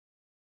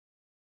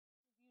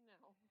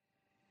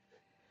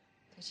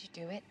Would you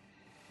do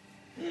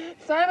it?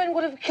 Simon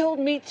would have killed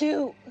me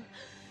too.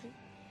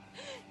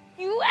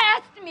 You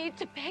asked me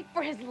to beg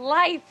for his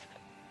life.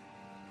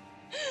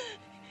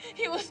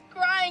 He was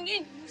crying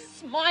and you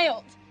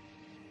smiled.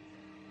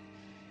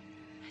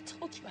 I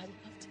told you I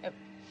loved him.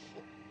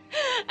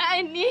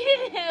 I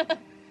needed him.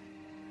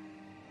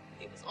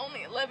 He was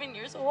only 11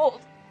 years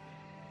old.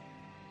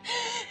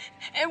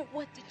 And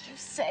what did you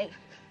say?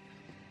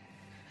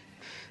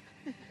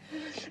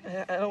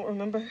 I don't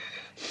remember.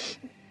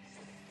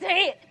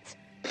 Say it.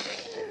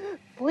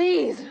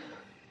 Please.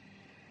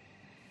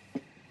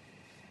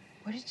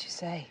 What did you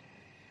say?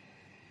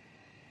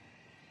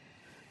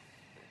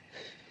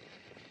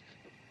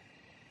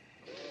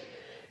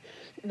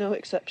 No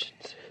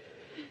exceptions.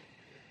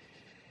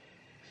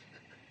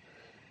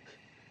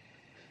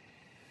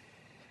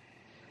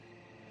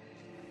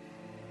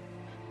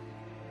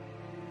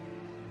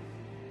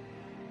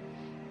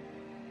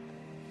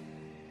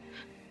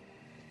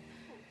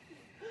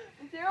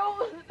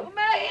 Daryl,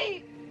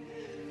 Maggie!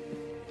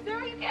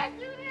 Daryl, you can't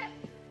do this!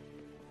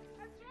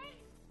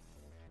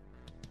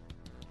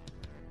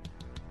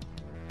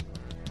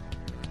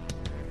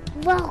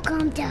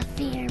 Welcome to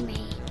Fear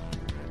Me.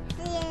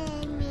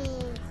 Fear Me.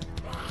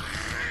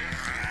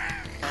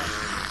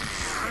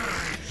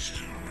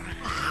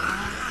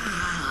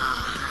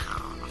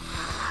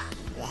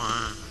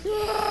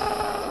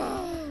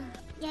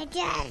 You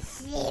just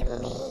see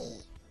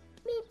me.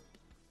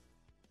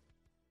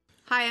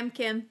 Hi, I'm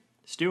Kim.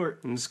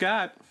 Stuart and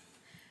Scott.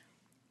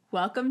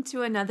 Welcome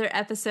to another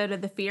episode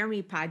of the Fear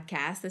Me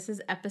podcast. This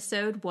is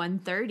episode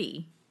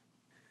 130.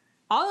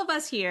 All of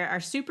us here are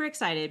super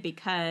excited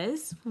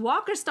because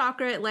Walker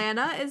Stalker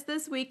Atlanta is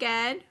this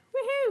weekend.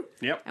 Woohoo!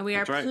 Yep. And we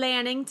are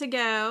planning to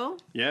go.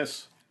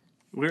 Yes.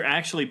 We're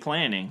actually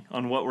planning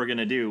on what we're going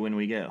to do when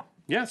we go.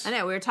 Yes. I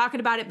know. We were talking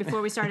about it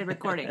before we started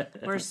recording.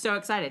 We're so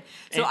excited.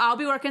 So I'll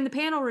be working the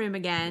panel room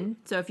again.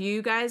 So if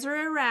you guys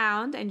are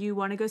around and you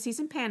want to go see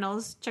some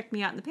panels, check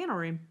me out in the panel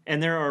room.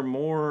 And there are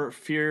more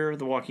Fear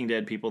the Walking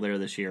Dead people there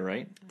this year,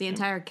 right? The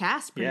entire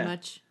cast, pretty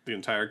much. The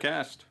entire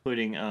cast.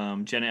 Including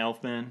Jenna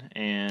Elfman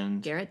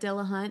and Garrett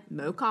Dillahunt,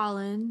 Mo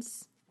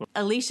Collins.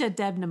 Alicia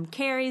Debnam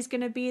Carey's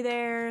going to be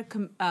there.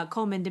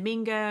 Coleman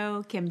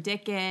Domingo, Kim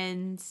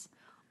Dickens.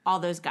 All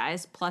those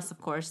guys, plus,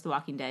 of course, the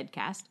Walking Dead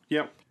cast.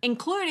 Yep.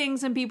 Including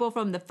some people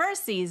from the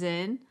first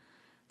season,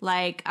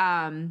 like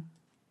Punisher.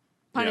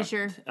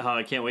 Yeah. Oh,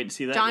 I can't wait to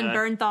see that. John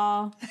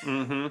Bernthal.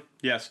 Mm-hmm.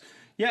 Yes.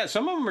 Yeah,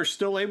 some of them are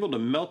still able to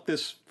milk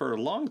this for a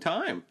long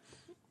time.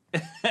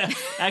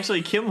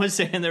 Actually, Kim was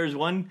saying there's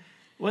one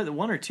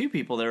or two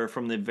people that are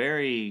from the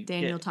very...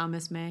 Daniel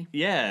Thomas May.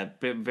 Yeah,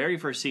 but very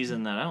first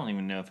season that I don't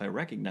even know if I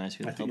recognize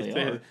who the hell they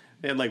are.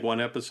 They had like one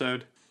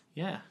episode.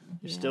 Yeah,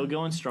 they're still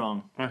going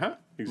strong. Uh-huh,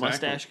 exactly.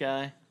 Mustache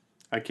guy.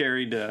 I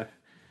carried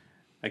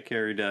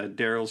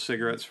Daryl's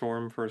cigarettes for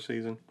him for a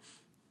season.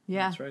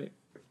 Yeah. That's right.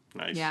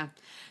 Nice. Yeah.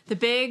 The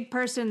big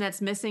person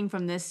that's missing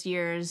from this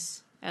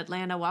year's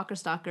Atlanta Walker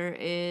Stalker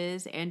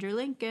is Andrew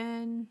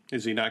Lincoln.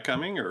 Is he not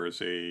coming or is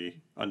he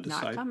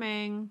undecided? Not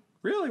coming.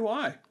 Really?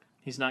 Why?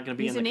 He's not going to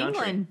be He's in the country.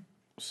 England.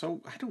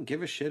 So I don't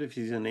give a shit if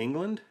he's in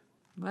England.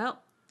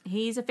 Well,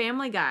 he's a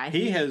family guy.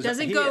 He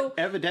go.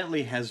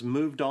 evidently has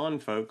moved on,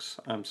 folks.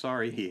 I'm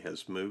sorry, he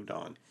has moved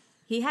on.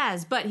 He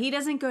has, but he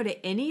doesn't go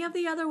to any of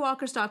the other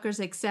Walker Stalkers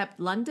except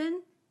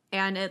London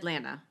and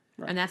Atlanta.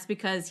 Right. And that's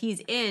because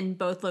he's in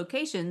both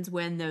locations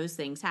when those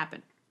things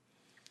happen.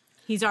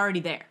 He's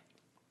already there.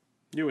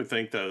 You would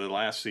think, though, the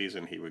last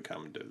season he would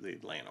come to the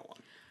Atlanta one.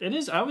 It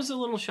is. I was a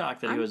little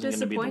shocked that he wasn't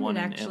going to be the one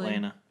in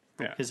Atlanta.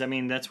 Yeah. Because, I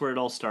mean, that's where it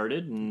all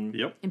started. And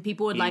yep. And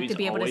people would like to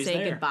be able to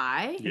say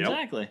goodbye. Yep.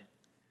 Exactly.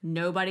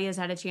 Nobody has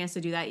had a chance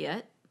to do that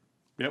yet.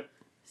 Yep.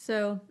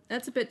 So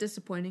that's a bit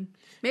disappointing.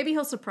 Maybe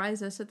he'll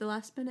surprise us at the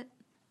last minute.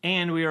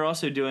 And we are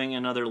also doing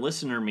another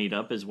listener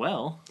meetup as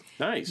well.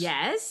 Nice.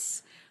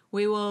 Yes.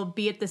 We will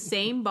be at the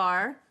same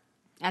bar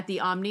at the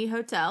Omni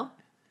Hotel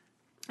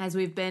as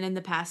we've been in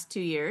the past 2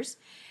 years.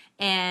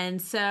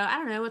 And so, I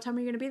don't know. What time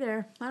are you going to be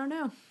there? I don't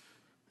know.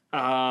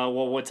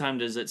 Well, what time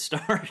does it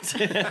start?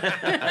 Because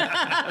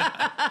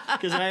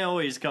I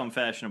always come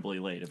fashionably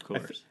late, of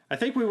course. I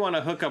think we want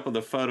to hook up with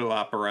a photo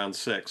op around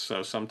 6,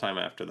 so sometime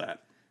after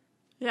that.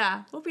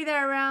 Yeah, we'll be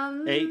there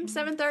around 8?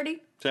 7:30.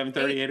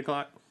 7:30, 8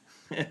 o'clock?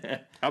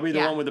 I'll be the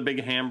one with the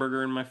big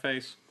hamburger in my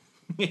face.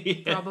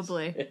 Yes.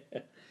 Probably.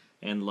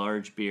 And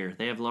large beer.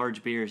 They have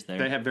large beers there.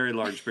 They have very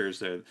large beers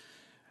there.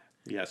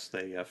 Yes,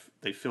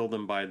 they fill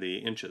them by the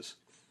inches.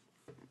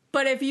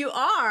 But if you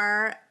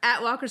are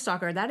at Walker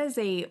Stalker, that is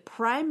a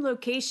prime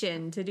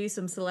location to do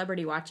some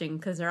celebrity watching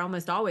because they're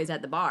almost always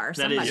at the bar.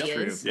 That Somebody is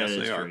true. is. Yes, that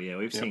they is are. true. Yeah,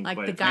 we've seen Like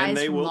quite the a few. guys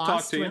they from will talk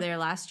Lost to you. were there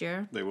last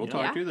year. They will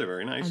talk to you. They're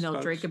very nice. And they'll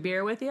folks. drink a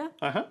beer with you.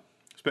 Uh-huh.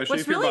 Especially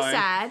What's if you're really buying.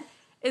 sad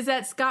is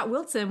that Scott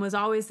Wilson was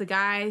always the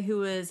guy who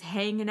was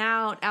hanging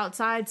out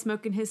outside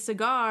smoking his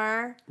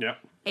cigar Yep.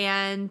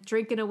 and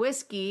drinking a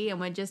whiskey and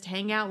would just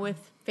hang out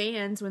with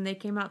fans when they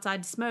came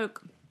outside to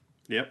smoke.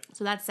 Yep.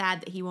 So that's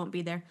sad that he won't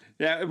be there.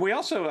 Yeah, we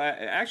also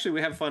actually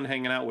we have fun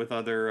hanging out with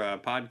other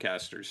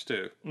podcasters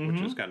too,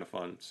 which is kind of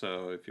fun.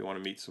 So if you want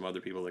to meet some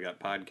other people that got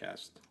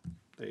podcasts,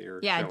 they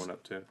are showing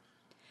up too.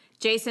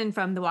 Jason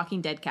from the Walking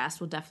Dead cast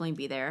will definitely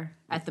be there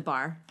at the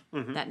bar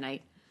that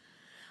night.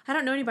 I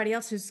don't know anybody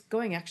else who's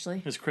going,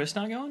 actually. Is Chris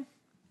not going?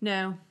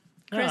 No.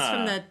 Chris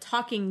from the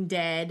Talking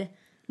Dead,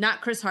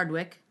 not Chris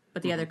Hardwick,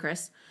 but the other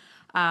Chris.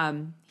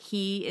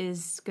 He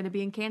is going to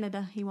be in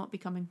Canada. He won't be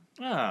coming.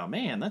 Oh,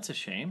 man, that's a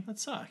shame. That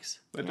sucks.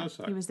 That does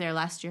suck. He was there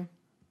last year.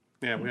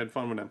 Yeah, we had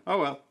fun with him. Oh,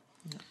 well.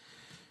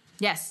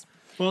 Yes.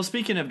 Well,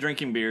 speaking of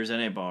drinking beers in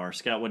a bar,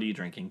 Scott, what are you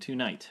drinking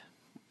tonight?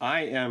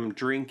 I am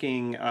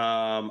drinking,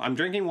 I'm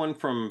drinking one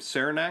from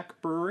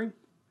Saranac Brewery.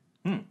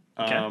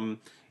 Okay.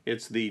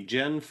 It's the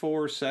Gen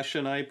 4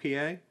 Session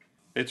IPA.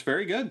 It's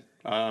very good.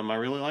 I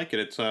really like it.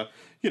 It's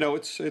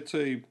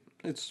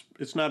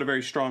it's not a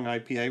very strong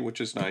IPA,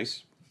 which is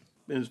nice.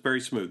 It's very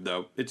smooth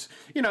though. It's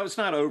it's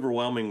not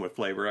overwhelming with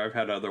flavor. I've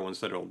had other ones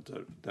that'll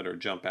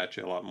jump at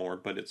you a lot more,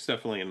 but it's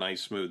definitely a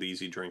nice, smooth,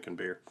 easy drinking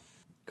beer.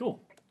 Cool.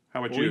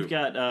 How about you?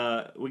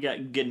 We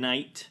got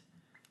Goodnight.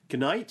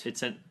 Goodnight?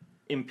 It's an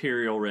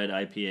Imperial Red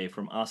IPA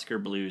from Oscar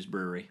Blues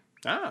Brewery.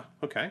 Ah,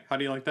 okay. How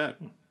do you like that?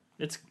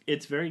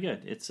 It's very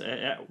good. It's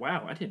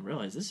wow, I didn't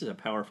realize this is a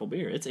powerful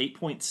beer. It's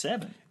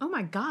 8.7. Oh,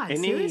 my God.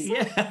 Seriously?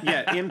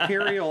 Yeah,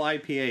 Imperial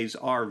IPAs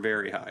are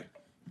very high.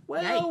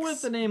 Well, Yikes.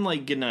 with a name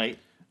like Goodnight,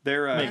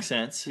 They're makes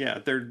sense. Yeah,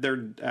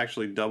 they're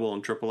actually double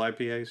and triple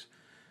IPAs.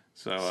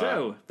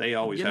 So they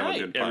always have a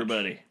good punch.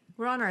 Everybody.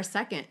 We're on our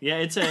second. Yeah,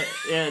 it's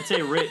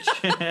a rich.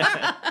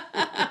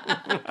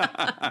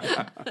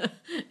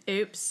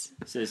 Oops.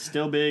 It says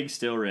still big,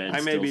 still red.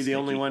 I may still be the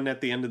only sticky. one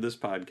at the end of this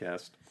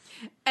podcast.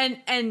 And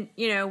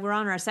we're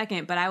on our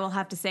second, but I will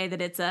have to say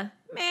that it's a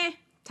meh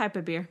type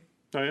of beer.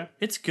 Oh yeah,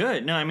 It's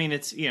good. No, I mean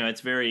it's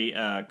very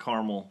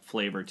caramel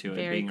flavor to it,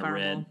 Very being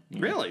caramel. a red.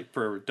 really?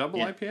 For double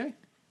Yeah. IPA,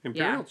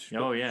 Imperial?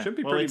 Oh yeah, should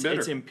be well, pretty bitter.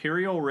 It's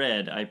Imperial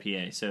Red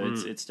IPA, so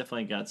it's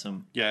definitely got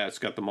some. Yeah, it's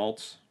got the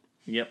malts.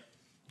 Yep,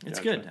 it's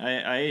Gotcha. good.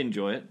 I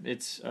enjoy it.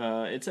 It's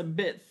a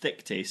bit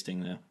thick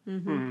tasting though,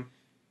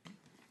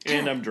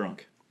 and I'm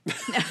drunk.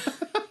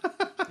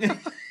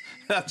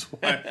 That's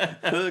why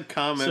the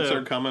comments So-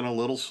 are coming a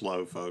little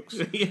slow, folks.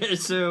 Yeah.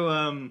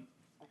 So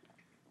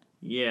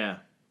yeah.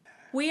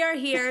 We are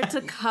here to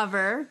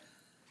cover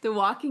The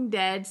Walking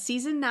Dead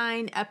Season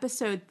 9,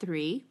 Episode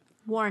 3,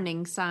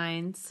 Warning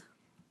Signs.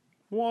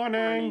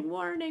 Warning.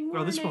 Warning.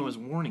 Well, this one was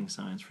warning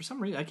signs. For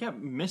some reason, I kept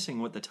missing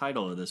what the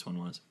title of this one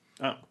was.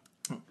 Oh,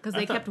 Because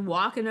they kept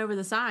walking over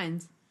the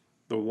signs.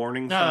 the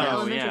warning Oh, signs.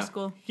 elementary yeah.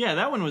 school. Yeah,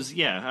 that one was,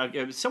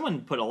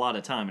 someone put a lot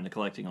of time into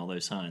collecting all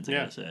those signs, I Yeah,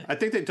 gotta say. I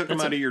think they took them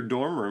That's out a- of your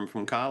dorm room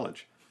from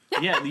college.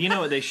 Yeah, you know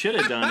what they should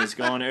have done is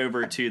gone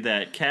over to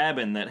that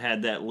cabin that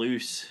had that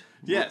loose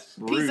Yes.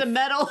 roof. Piece of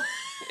metal.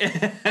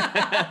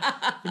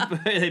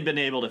 They've been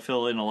able to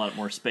fill in a lot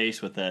more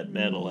space with that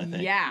metal, I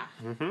think. Yeah.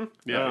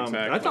 Yeah,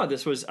 exactly. I thought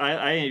this was,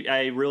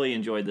 I really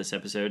enjoyed this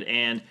episode,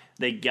 and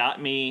they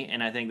got me,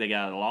 and I think they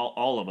got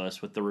all of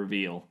us with the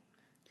reveal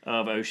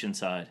of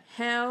Oceanside.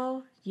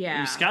 Hell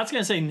yeah. Scott's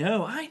gonna say,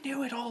 no, I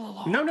knew it all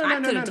along. No,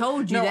 I could have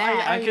told you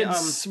that. I could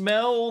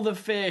smell the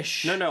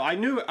fish. No, I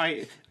knew.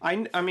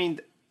 I mean,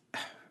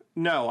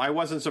 no, I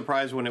wasn't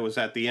surprised when it was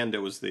at the end. It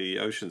was the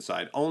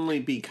Oceanside, only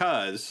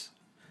because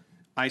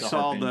I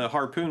saw harpoon. the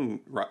harpoon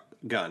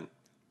gun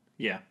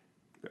Yeah,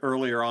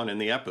 earlier on in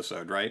the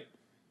episode. Right.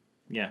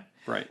 yeah.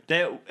 Right.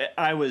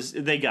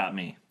 They got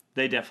me.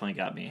 They definitely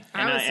got me,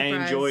 and I was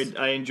surprised.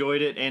 I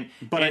enjoyed it, and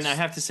But I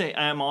have to say,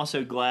 I'm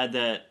also glad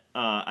that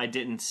I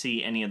didn't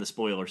see any of the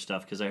spoiler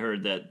stuff because I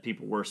heard that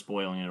people were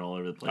spoiling it all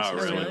over the place. Oh,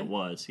 That's really? what it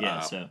was.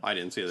 Yeah, so I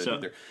didn't see that so-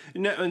 either.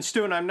 No, and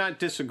Stu, and I'm not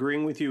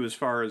disagreeing with you as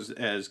far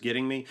as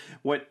getting me.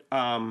 What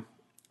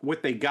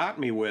they got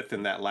me with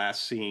in that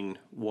last scene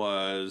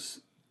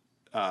was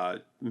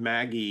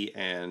Maggie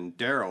and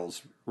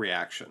Daryl's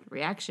reaction.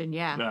 Reaction,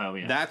 yeah. oh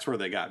yeah, That's where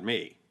they got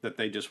me. That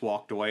they just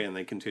walked away and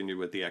they continued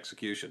with the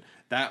execution.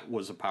 That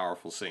was a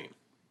powerful scene.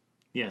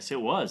 yes,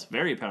 it was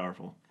very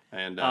powerful.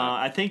 And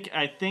I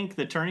think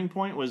the turning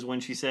point was when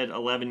she said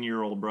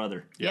 11-year-old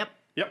brother, Yep.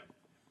 yep,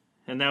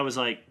 and that was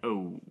like,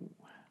 oh,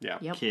 yeah,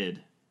 Yep.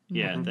 kid.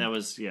 Yeah, that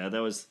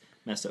was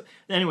messed up.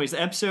 Anyways,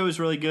 the episode was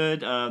really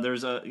good.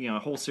 There's a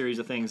whole series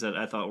of things that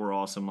I thought were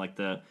awesome, like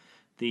the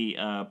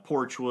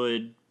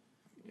porchwood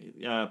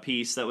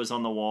piece that was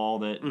on the wall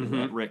that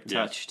Rick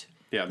touched.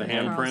 Yeah, the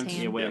Carl's handprints.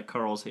 hand. Yeah, with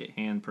Carl's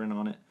handprint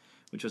on it,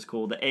 which was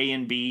cool. The A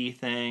and B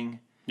thing.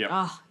 Yep.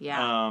 Oh, yeah.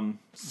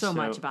 so So-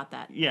 much about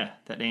that. Yeah,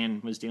 that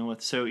Anne was dealing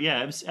with. So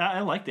yeah, it was,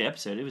 I liked the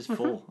episode. It was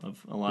full of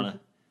a lot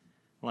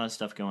of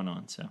stuff going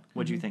on. So,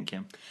 what do you think,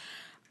 Kim?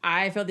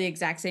 I feel the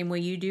exact same way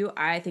you do.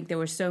 I think there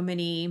were so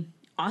many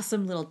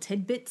awesome little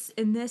tidbits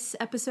in this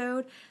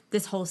episode.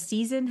 This whole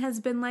season has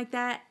been like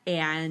that,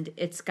 and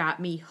it's got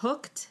me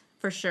hooked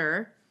for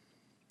sure.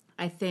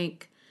 I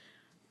think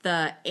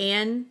the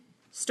Anne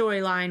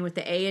storyline with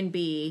the A and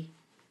B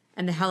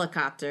and the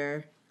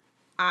helicopter,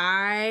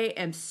 I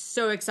am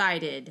so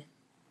excited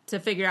to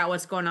figure out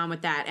what's going on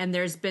with that. And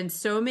there's been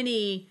so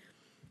many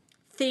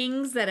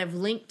things that have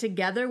linked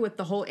together with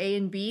the whole A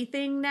and B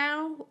thing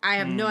now. I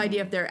have no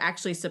idea if they're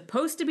actually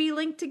supposed to be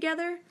linked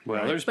together.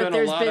 Well, there's been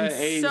a lot of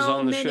A's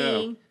on the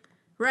show.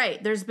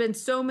 Right. There's been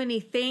so many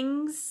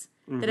things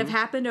that have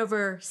happened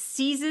over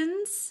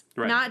seasons,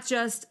 not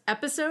just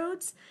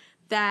episodes,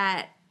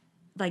 that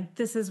like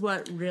this is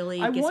what really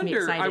gets me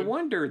excited. I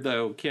wonder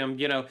though, Kim,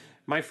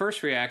 my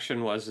first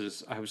reaction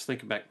was I was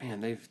thinking back,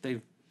 man,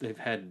 they've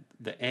had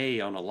the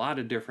A on a lot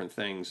of different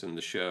things in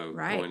the show,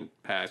 going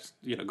past,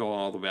 going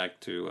all the way back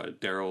to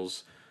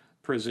Daryl's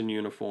prison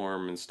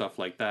uniform and stuff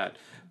like that.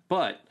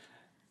 But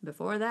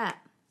before that,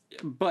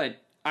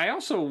 I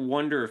also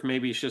wonder if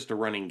maybe it's just a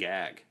running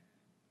gag.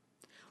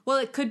 Well,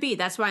 it could be.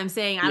 That's why I'm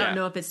saying I don't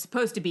know if it's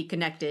supposed to be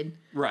connected.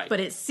 Right. But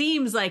it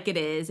seems like it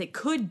is. It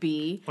could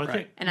be. Well,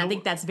 I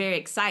think that's very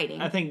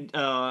exciting. I think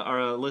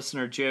our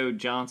listener, Joe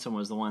Johnson,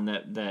 was the one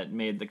that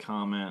made the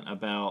comment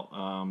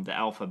about the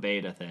alpha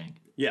beta thing.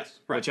 Yes.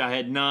 Right. Which I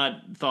had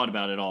not thought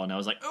about at all. And I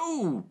was like,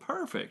 oh,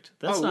 perfect.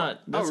 That's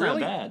not really?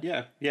 not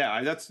bad. Yeah,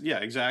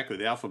 exactly.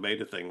 The alpha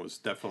beta thing was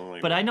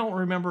definitely. But I don't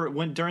remember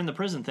during the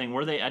prison thing,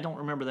 I don't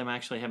remember them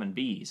actually having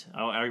B's.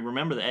 I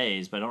remember the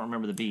A's, but I don't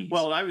remember the B's.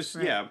 Well,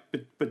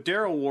 but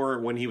Daryl wore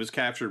it when he was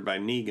captured by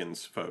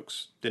Negan's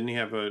folks. Didn't he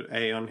have an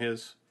A on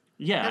his?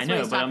 Yeah, That's I what know,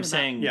 he's but I'm talking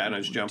saying, on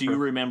his jumper. do you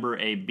remember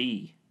a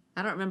B?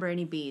 I don't remember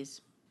any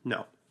B's.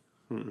 No.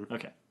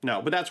 Okay.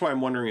 No, but that's why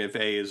I'm wondering if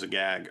A is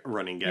a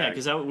running gag. Yeah,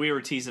 because we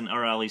were teasing,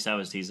 or at least I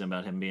was teasing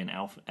about him being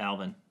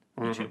Alvin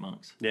in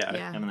Chipmunks. Yeah.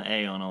 Having the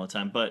A on all the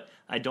time, but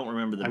I don't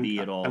remember the B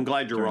at all. I'm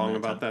glad you're wrong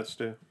about that,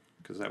 Stu,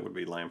 because that would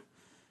be lame.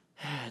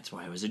 That's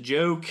why it was a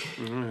joke.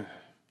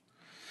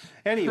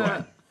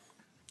 Anyway,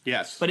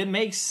 yes. But it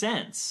makes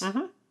sense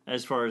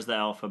as far as the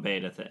alpha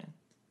beta thing.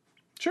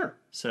 Sure.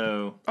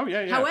 So. Oh,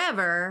 yeah.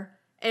 However,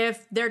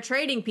 if they're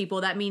trading people,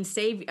 that means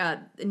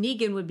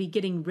Negan would be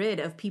getting rid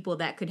of people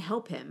that could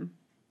help him.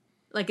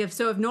 Like if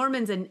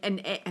Norman's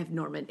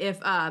if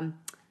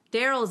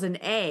Daryl's an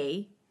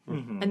A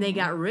and they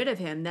got rid of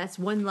him, that's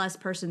one less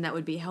person that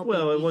would be helping.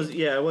 Well,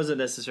 Negan. it wasn't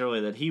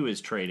necessarily that he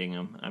was trading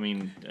him. I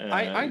mean,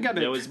 I got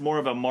it. It was more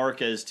of a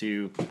mark as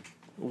to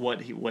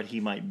what he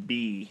might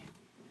be.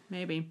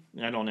 Maybe.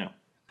 I don't know.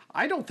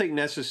 I don't think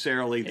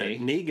necessarily that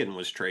Negan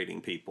was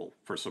trading people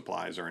for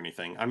supplies or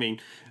anything. I mean,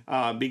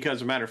 because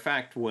as a matter of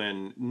fact,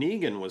 when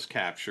Negan was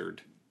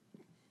captured,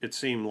 it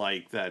seemed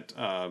like that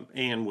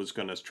Anne was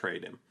going to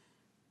trade him,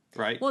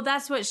 right? Well,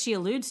 that's what she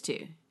alludes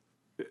to.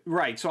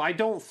 Right. So I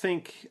don't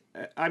think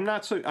I'm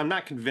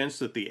not convinced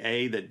that the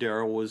A that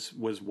Daryl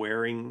was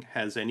wearing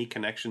has any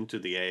connection to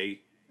the A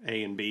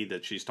and B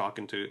that she's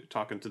talking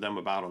to them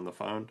about on the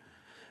phone.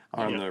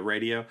 On the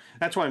radio.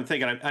 That's why I'm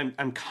thinking.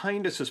 I'm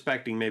kind of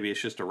suspecting maybe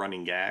it's just a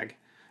running gag,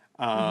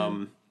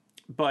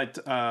 but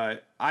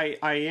I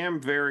am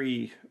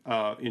very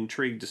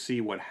intrigued to see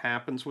what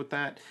happens with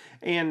that.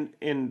 And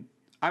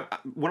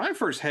when I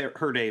first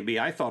heard AB,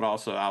 I thought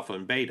also alpha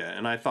and beta,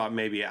 and I thought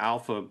maybe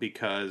alpha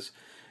because,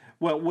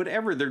 well,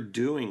 whatever they're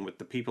doing with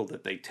the people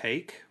that they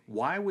take,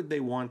 why would they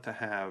want to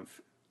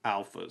have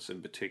alphas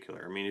in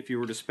particular? I mean, if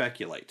you were to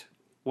speculate,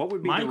 what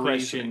would be my the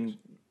question? reasoning?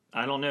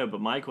 I don't know, but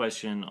my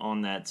question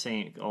along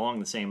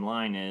the same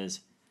line is,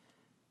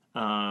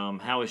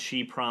 how is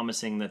she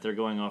promising that they're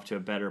going off to a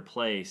better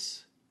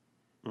place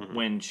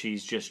when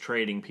she's just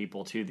trading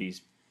people to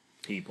these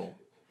people?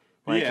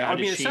 Like, Yeah, how I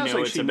mean, does it she sounds know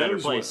like it's she a better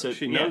knows place? So,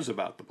 she knows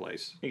about the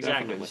place.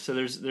 exactly. Definitely.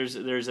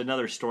 So there's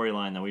another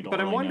storyline that we don't. But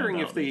I'm really wondering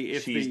know if about the- that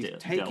if she's the dealt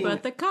taking- with.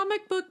 But the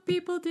comic book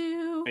people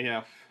do.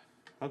 Yeah.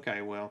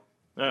 Okay. Well.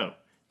 Oh,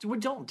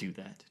 don't do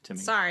that to me.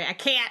 Sorry, I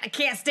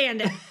can't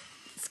stand it.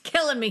 It's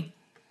killing me.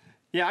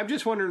 Yeah, I'm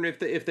just wondering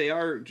if they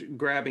are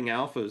grabbing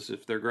alphas,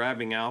 if they're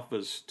grabbing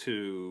alphas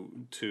to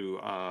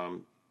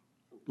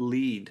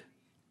lead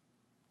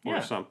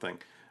or something,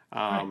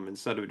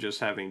 instead of just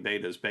having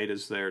betas.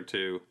 Betas there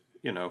to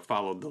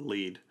follow the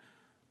lead,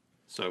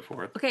 so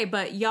forth. Okay,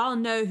 but y'all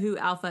know who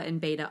Alpha and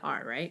Beta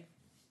are, right?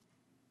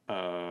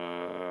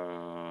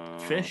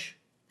 Fish.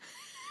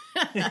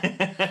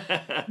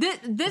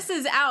 This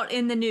is out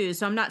in the news,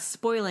 so I'm not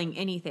spoiling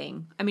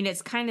anything. I mean,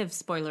 it's kind of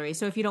spoilery,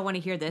 so if you don't want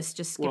to hear this,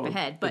 just skip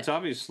ahead. But it's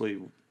obviously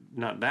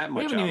not that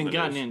much. We haven't out even in the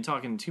gotten news. in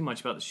talking too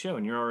much about the show,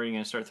 and you're already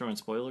going to start throwing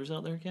spoilers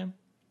out there, Kim?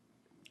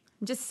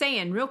 I'm just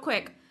saying, real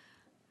quick,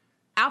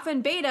 Alpha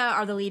and Beta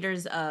are the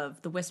leaders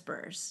of the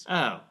Whisperers.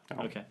 Oh,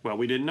 okay. Well,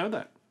 we didn't know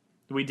that.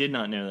 We did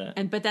not know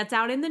that. But that's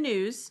out in the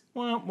news.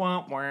 Wah,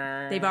 wah,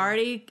 wah. They've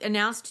already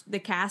announced the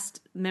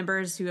cast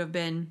members who have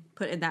been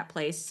put in that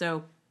place,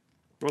 so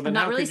Well, then I'm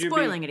not how really could you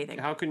spoiling be, anything.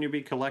 How can you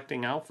be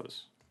collecting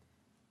alphas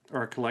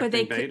or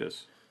collecting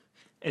betas?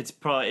 It's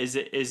probably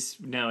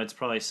it's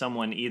probably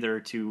someone either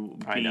to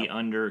be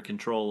under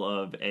control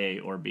of A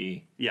or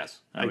B. Yes,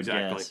 I would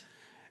exactly. guess.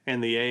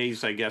 And the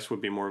A's, I guess,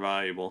 would be more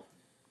valuable.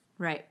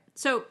 right.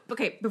 So,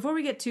 okay, before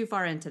we get too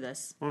far into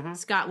this,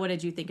 Scott, what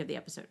did you think of the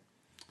episode?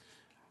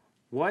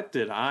 What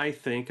did I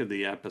think of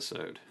the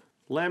episode?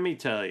 Let me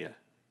tell you,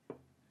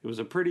 it was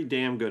a pretty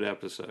damn good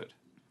episode.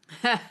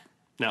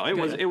 No, it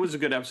was a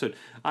good episode.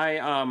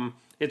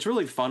 It's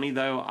really funny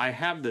though. I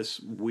have this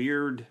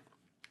weird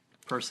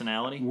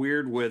personality.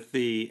 weird with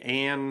the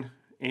Anne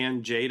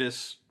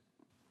Jadis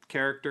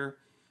character,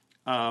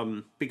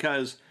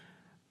 because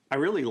I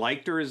really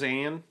liked her as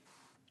Anne,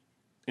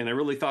 and I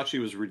really thought she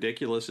was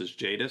ridiculous as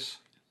Jadis.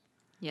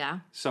 Yeah.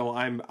 So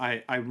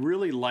I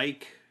really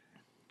like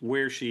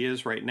where she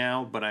is right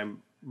now,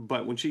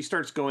 but when she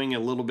starts going a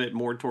little bit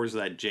more towards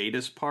that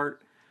Jadis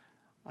part,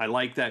 I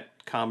like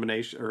that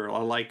combination, or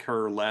I like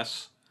her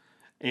less.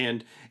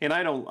 And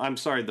I'm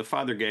sorry, the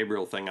Father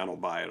Gabriel thing I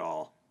don't buy at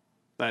all.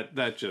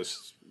 That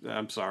just,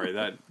 I'm sorry,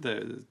 that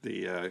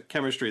the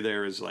chemistry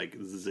there is like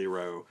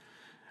zero.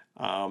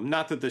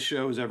 Not that the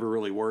show's ever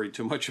really worried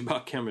too much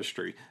about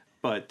chemistry,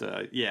 but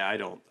yeah,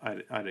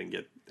 I didn't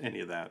get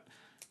any of that.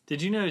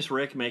 Did you notice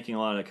Rick making a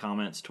lot of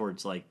comments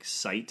towards like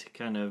sight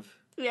kind of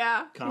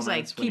Yeah. comments? He's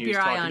like, when keep he was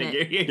your eye talking on to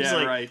it. Gary? He's Yeah,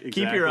 like, right, keep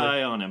your exactly.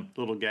 eye on him.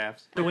 Little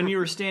gaffes. So when you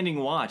were standing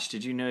watch,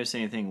 did you notice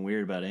anything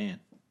weird about Anne?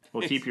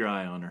 Well, keep your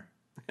eye on her.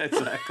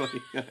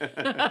 Exactly.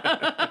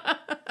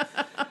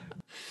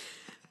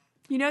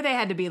 You know they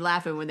had to be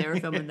laughing when they were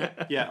filming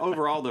that. Yeah,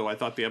 overall, though, I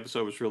thought the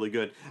episode was really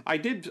good. I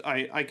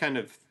kind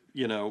of,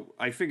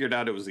 I figured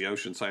out it was the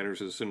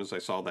Oceansiders as soon as I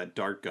saw that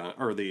dart gun,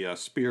 or the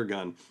spear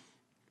gun,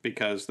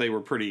 because they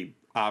were pretty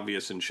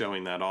obvious in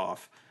showing that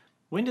off.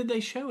 When did they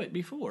show it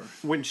before?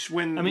 Who's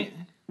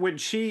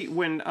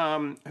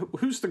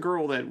the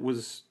girl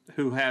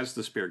who has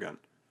the spear gun?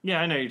 Yeah,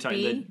 I know you're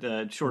talking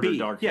the shorter, B.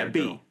 dark Yeah, haired B.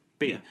 girl.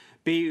 B. Yeah.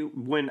 B.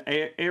 When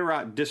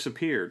Arot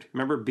disappeared,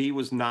 remember B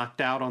was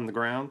knocked out on the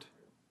ground?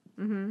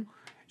 Mm-hmm.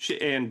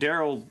 And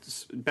Daryl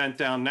bent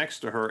down next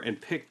to her and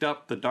picked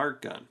up the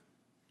dart gun,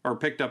 or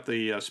picked up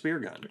the spear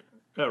gun.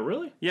 Oh,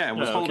 really? Yeah, and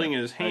was holding it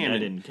in his hand. I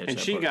didn't catch and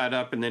that she part. got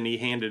up, and then he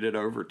handed it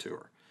over to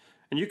her.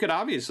 And you could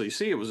obviously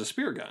see it was a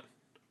spear gun.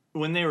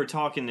 When they were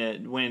talking,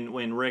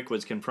 when Rick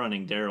was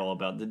confronting Daryl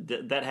about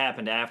that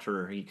happened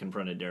after he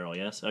confronted Daryl.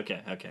 Yes,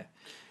 okay.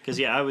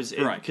 Because I was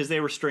Right. because they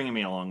were stringing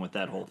me along with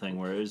that whole thing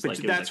where it was But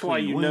like that's why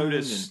you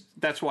noticed.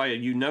 That's why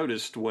you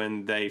noticed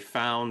when they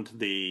found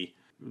the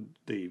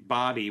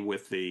body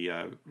with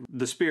the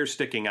spear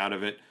sticking out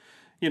of it.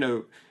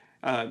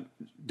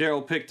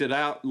 Daryl picked it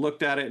out,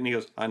 looked at it, and he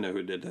goes, "I know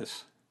who did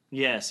this."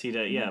 Yes, he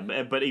did. Yeah,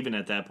 but even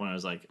at that point, I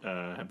was like,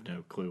 I have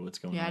no clue what's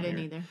going on. Yeah, I didn't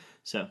here. either.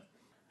 So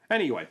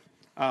Anyway,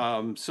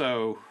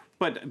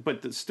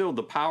 still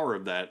the power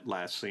of that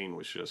last scene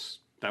was just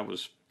that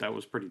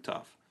was pretty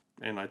tough,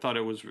 and I thought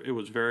it was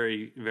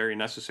very, very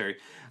necessary.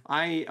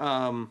 I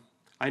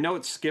know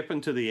it's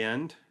skipping to the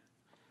end,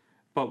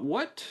 but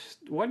what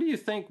do you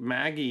think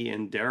Maggie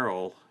and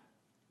Daryl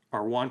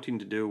are wanting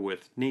to do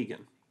with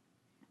Negan?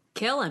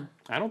 Kill him.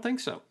 I don't think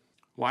so.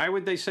 Why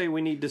would they say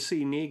we need to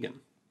see Negan?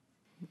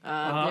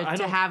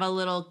 To have a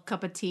little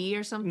cup of tea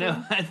or something?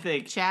 no, I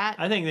think Chat?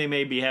 I think they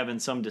may be having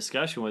some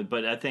discussion with,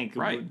 but I think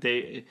Right.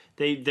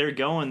 they're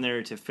going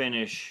there to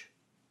finish.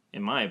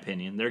 In my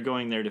opinion, they're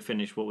going there to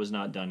finish what was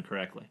not done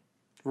correctly.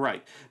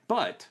 Right,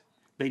 but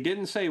they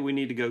didn't say we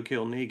need to go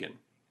kill Negan.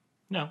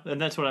 No,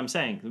 and that's what I'm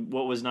saying.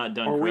 What was not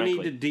done Or correctly. we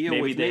need to deal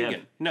Maybe with they Negan.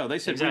 have- No, they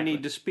said Exactly. we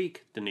need to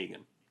speak to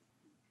Negan.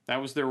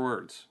 That was their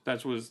words.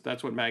 That's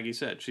what Maggie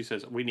said. She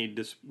says we need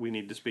to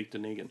speak to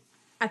Negan.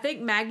 I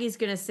think Maggie's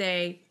going to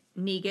say,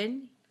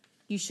 Negan,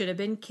 you should have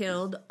been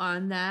killed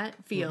on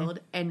that field,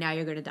 and now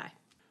you're going to die.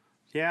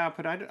 Yeah,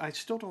 but I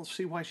still don't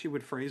see why she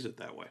would phrase it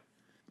that way.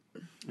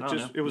 I don't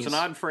know. It was an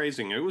odd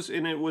phrasing. It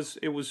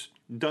was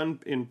done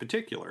in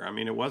particular. I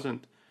mean, it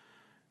wasn't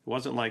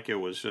like it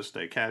was just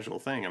a casual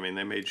thing. I mean,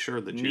 they made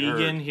sure that you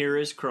Negan, heard. here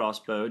is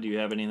Crossbow. Do you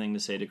have anything to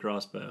say to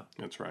Crossbow?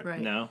 That's right.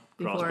 Right. No,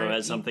 Before Crossbow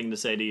has you- something to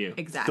say to you.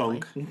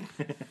 Exactly. Dunk.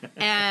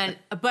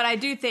 But I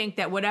do think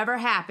that whatever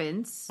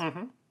happens,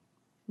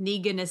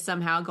 Negan is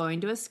somehow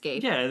going to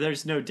escape. Yeah,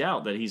 there's no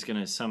doubt that he's going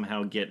to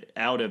somehow get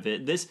out of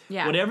it.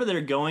 Yeah. Whatever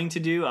they're going to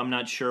do, I'm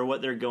not sure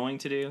what they're going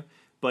to do,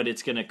 but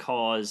it's going to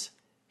cause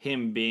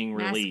him being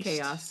Mass released.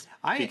 chaos.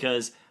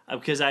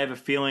 Because I have a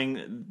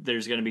feeling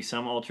there's going to be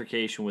some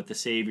altercation with the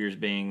Saviors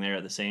being there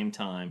at the same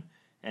time,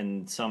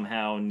 and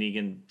somehow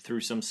Negan, through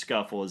some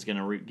scuffle, is going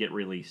to get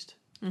released.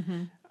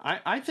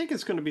 I think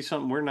it's going to be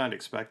something we're not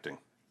expecting.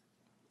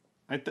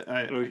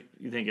 Or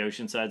you think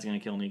Oceanside's going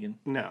to kill Negan?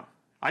 No.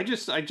 I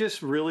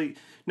just really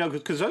no,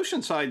 because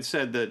Oceanside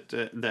said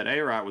that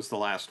A-Rot was the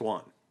last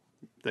one.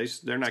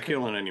 They're not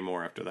killing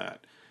anymore after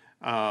that.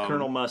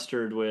 Colonel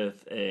Mustard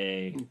with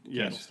a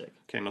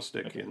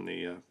candlestick in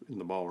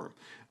the ballroom.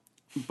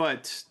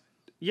 But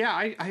yeah,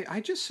 I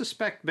just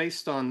suspect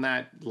based on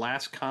that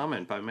last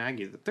comment by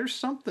Maggie that there's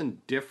something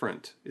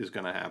different is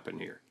going to happen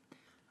here.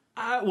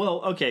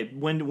 Well, okay.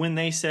 When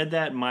they said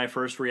that, my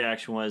first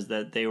reaction was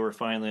that they were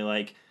finally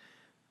like,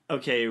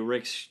 okay,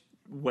 Rick's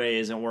way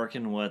isn't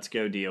working. Let's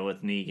go deal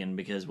with Negan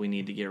because we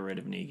need to get rid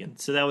of Negan.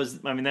 So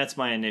that's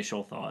my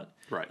initial thought.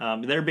 Right.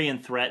 They're being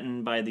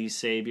threatened by these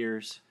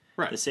Saviors.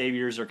 Right. The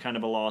Saviors are kind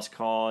of a lost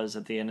cause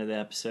at the end of the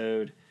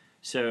episode.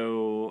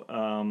 So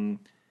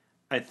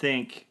I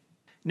think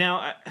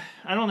now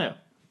I don't know.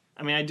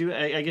 I mean,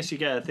 I guess you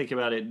got to think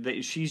about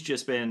it. She's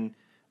just been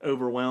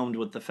overwhelmed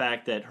with the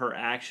fact that her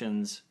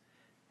actions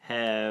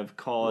have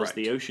caused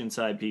Right. the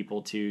Oceanside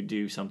people to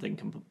do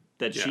something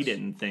that she Yes.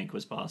 didn't think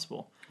was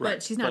possible.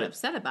 But she's not But-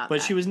 upset about But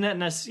that. she was not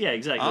necessarily. Yeah,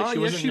 exactly. Oh, she yes,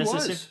 wasn't she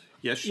necessarily. was.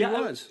 Yes, she Yeah,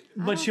 was.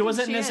 But she think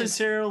wasn't she is.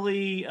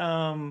 necessarily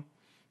No,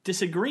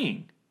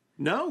 disagreeing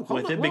hold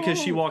with on. it Whoa, because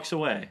whoa, she whoa. walks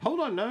away. Hold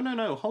on,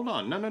 no, hold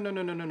on,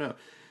 no.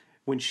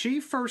 When she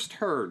first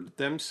heard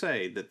them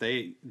say that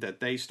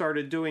they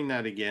started doing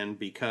that again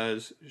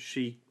because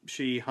she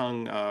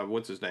hung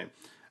what's his name,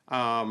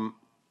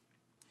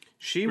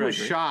 she was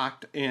Gregory.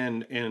 shocked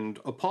and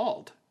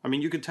appalled. I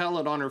mean, you could tell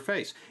it on her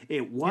face.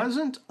 It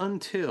wasn't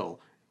until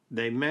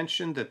they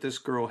mentioned that this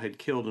girl had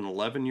killed an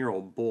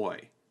 11-year-old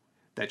boy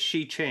that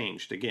she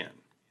changed again.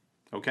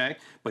 Okay,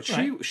 but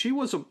she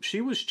was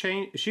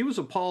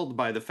appalled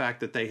by the fact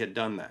that they had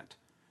done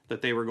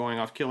that they were going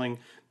off killing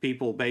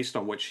people based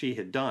on what she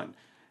had done.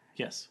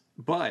 Yes.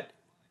 But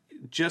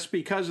just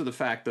because of the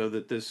fact, though,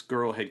 that this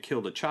girl had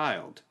killed a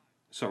child,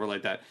 something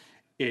like that,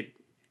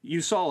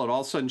 you saw it.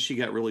 All of a sudden, she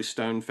got really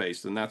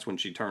stone-faced, and that's when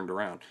she turned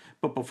around.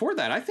 But before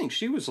that, I think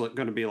she was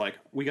going to be like,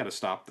 we got to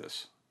stop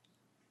this.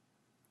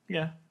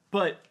 Yeah.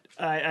 But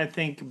I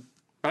think.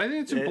 But I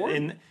think it's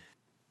important.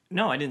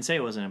 No, I didn't say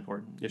it wasn't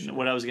important. Yes, you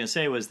What I was going to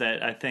say was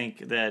that I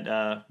think that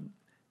I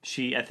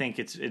think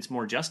it's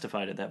more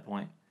justified at that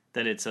point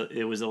that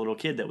it was a little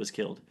kid that was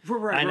killed.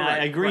 I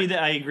agree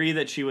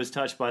that she was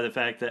touched by the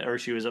fact that, or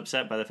she was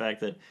upset by the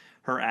fact that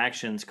her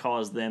actions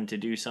caused them to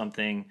do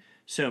something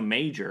so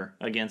major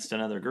against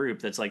another group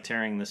that's like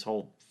tearing this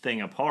whole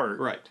thing apart.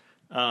 Right.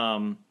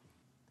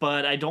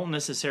 But I don't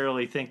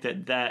necessarily think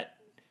that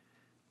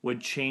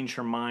would change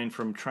her mind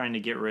from trying to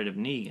get rid of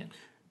Negan.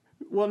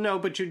 Well, no,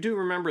 but you do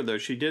remember, though,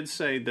 she did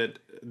say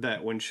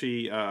that when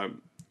she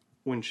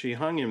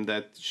hung him,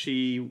 that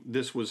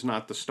this was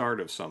not the start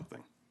of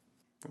something.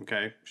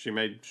 Okay? She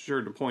made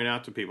sure to point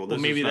out to people. Well,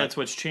 maybe that's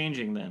what's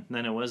changing then.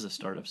 Then it was the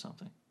start of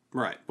something.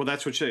 Right. Well,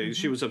 that's what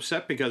she was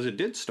upset because it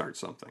did start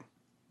something.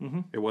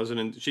 Mm-hmm. It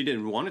wasn't. She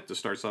didn't want it to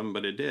start something,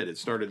 but it did. It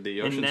started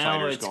the Ocean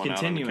Siders going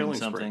out on the killing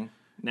spree.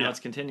 Now it's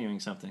continuing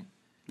something.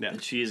 Yeah.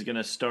 That she is going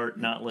to start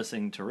not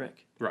listening to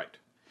Rick. Right.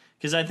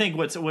 Because I think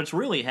what's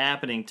really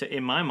happening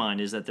in my mind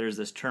is that there's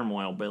this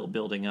turmoil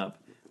building up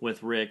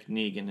with Rick,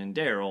 Negan, and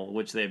Daryl,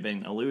 which they've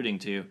been alluding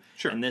to.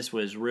 Sure. And this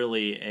was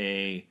really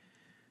a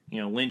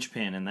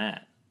linchpin in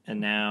that. And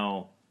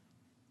now,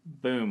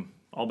 boom,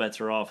 all bets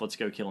are off. Let's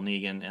go kill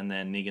Negan, and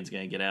then Negan's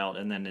going to get out,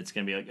 and then it's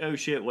going to be like, oh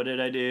shit, what did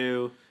I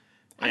do?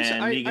 And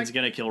Negan's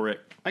going to kill Rick.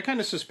 I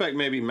kind of suspect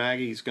maybe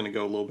Maggie's going to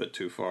go a little bit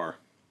too far.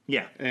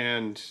 Yeah.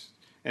 And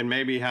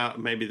maybe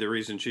the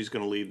reason she's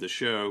going to leave the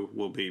show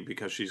will be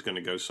because she's going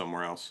to go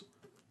somewhere else.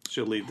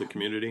 She'll leave the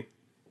community.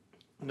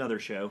 Another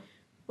show.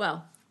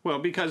 Well,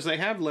 because they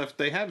have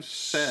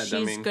said,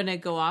 she's going to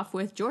go off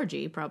with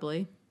Georgie,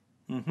 probably.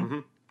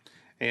 Mm-hmm.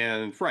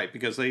 And right,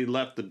 because they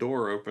left the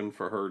door open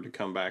for her to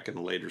come back in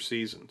the later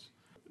seasons.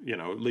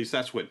 At least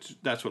that's what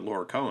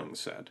Laura Cohen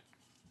said.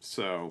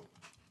 So,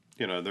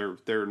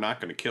 they're not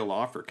going to kill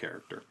off her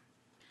character.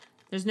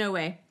 There's no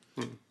way.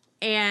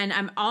 And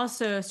I'm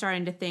also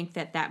starting to think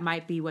that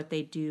might be what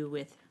they do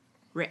with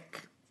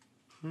Rick.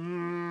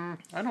 I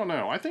don't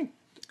know. I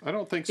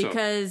don't think so.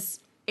 Because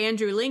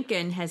Andrew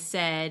Lincoln has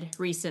said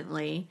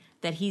recently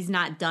that he's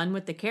not done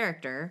with the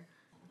character.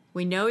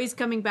 We know he's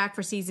coming back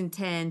for season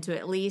 10 to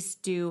at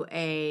least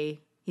he's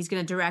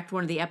going to direct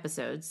one of the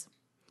episodes.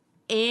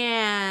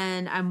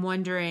 And I'm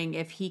wondering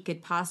if he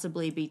could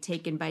possibly be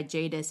taken by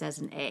Jadis as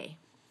an A.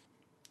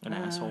 An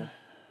asshole.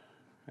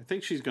 I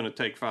think she's going to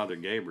take Father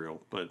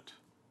Gabriel, but...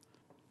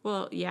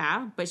 Well,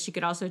 yeah, but she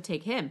could also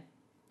take him.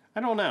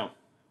 I don't know.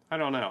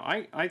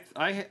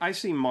 I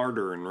see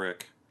martyr in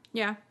Rick.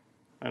 Yeah.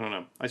 I don't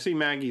know. I see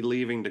Maggie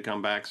leaving to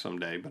come back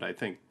someday, but I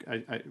think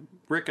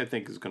Rick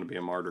is going to be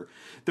a martyr.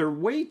 They're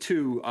way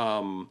too.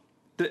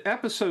 The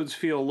episodes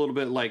feel a little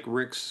bit like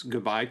Rick's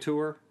goodbye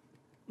tour.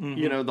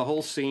 Mm-hmm. The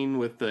whole scene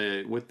with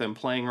them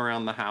playing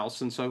around the house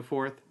and so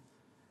forth.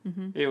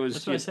 Mm-hmm. It was.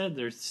 That's what I said.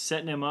 They're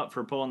setting him up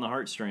for pulling the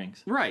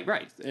heartstrings. Right.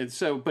 And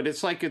so, but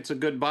it's like it's a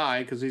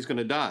goodbye because he's going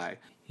to die.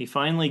 He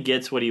finally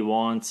gets what he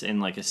wants in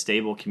like a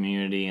stable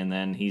community, and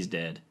then he's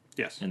dead.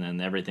 Yes. And then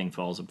everything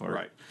falls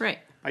apart. Right.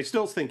 I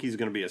still think he's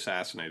going to be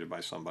assassinated by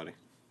somebody.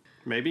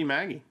 Maybe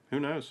Maggie. Who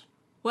knows?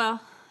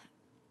 Well,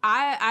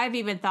 I've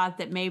even thought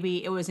that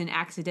maybe it was an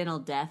accidental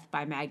death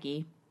by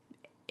Maggie,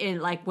 in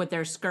like with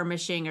their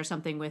skirmishing or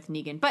something with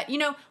Negan. But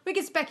we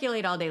can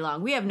speculate all day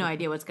long. We have no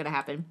idea what's going to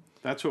happen.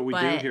 That's what we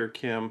do here,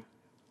 Kim.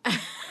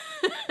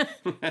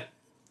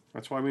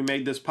 That's why we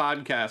made this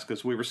podcast,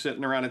 because we were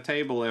sitting around a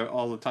table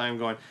all the time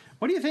going,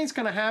 what do you think's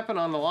going to happen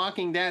on The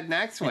Walking Dead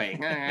next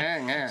week?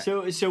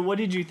 So what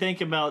did you think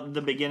about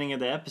the beginning of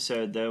the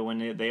episode, though,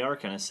 when they are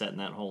kind of setting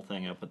that whole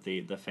thing up with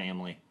the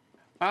family?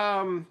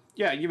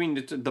 Yeah, you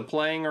mean the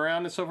playing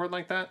around and so forth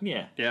like that?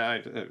 Yeah. Yeah,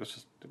 it was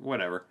just,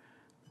 whatever.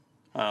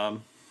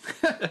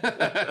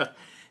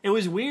 It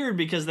was weird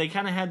because they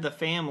kind of had the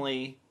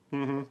family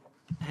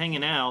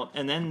hanging out,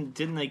 and then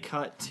didn't they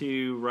cut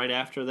to, right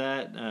after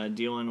that,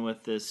 dealing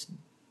with this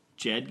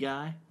Jed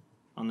guy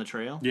on the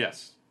trail?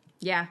 Yes.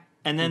 Yeah.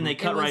 And then they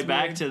cut was right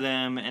back weird. to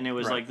them, and it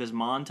was Right. like this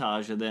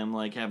montage of them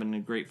like having a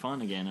great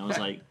fun again. I was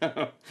like,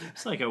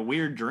 it's like a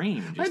weird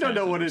dream. I just don't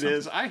know happened what or it something.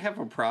 is. I have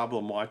a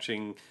problem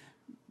watching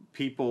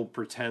people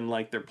pretend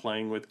like they're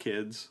playing with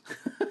kids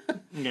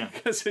Yeah.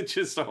 because it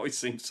just always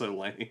seems so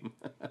lame.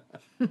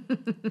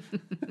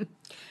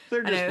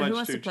 They're I just know, much who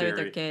wants too to play with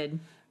their cherry. kid?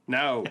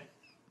 No,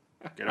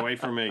 get away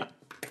from me.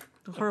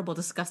 Horrible,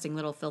 disgusting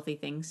little filthy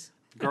things.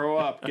 Grow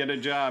up, get a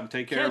job,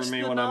 take care Catch of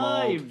me the when I'm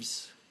old.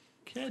 knives.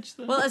 Catch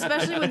the Well,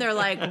 especially when they're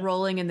like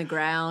rolling in the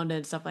ground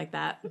and stuff like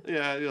that.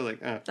 Yeah, you're like,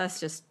 That's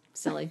just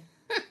silly.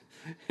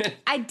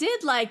 I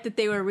did like that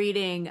they were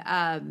reading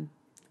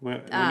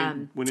Winnie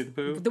the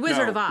Pooh? The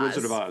Wizard of Oz.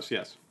 Wizard of Oz,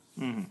 yes.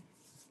 Mm-hmm.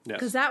 Yes.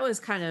 because that was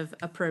kind of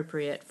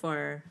appropriate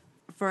for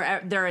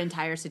their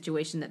entire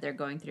situation that they're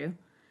going through.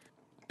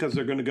 Because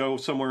they're going to go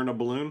somewhere in a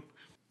balloon?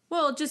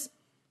 Well, just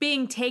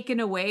being taken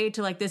away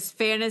to like this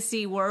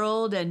fantasy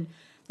world, and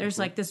there's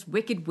like this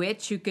wicked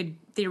witch who could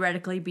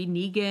theoretically be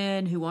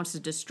Negan, who wants to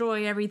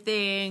destroy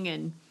everything,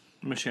 and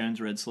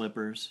Michonne's red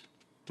slippers.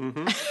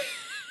 Mm-hmm.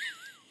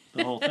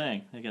 The whole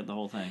thing. They got the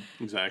whole thing.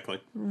 Exactly.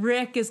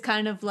 Rick is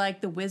kind of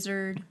like the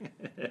wizard.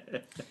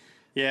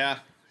 Yeah.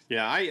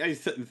 Yeah,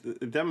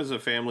 them as a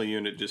family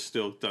unit just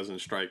still doesn't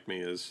strike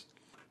me as...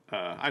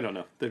 I don't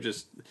know. They're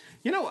just...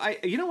 You know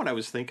what I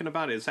was thinking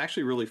about? It's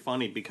actually really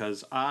funny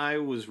because I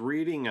was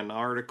reading an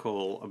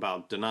article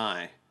about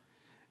Denai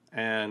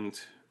and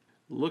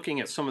looking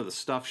at some of the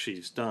stuff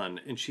she's done,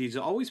 and she's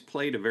always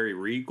played a very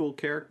regal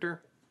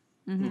character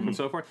and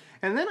so forth.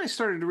 And then I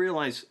started to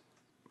realize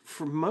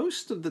for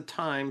most of the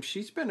time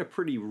she's been a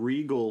pretty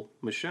regal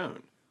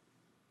Michonne.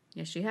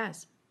 Yes, she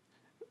has.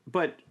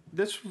 But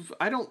was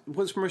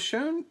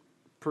Michonne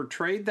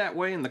portrayed that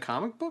way in the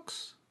comic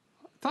books?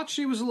 I thought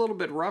she was a little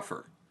bit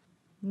rougher.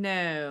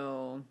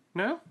 No.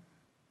 No?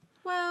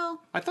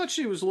 Well, I thought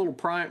she was a little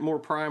more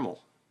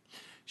primal.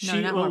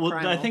 not more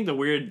I primal. think the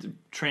weird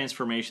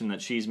transformation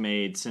that she's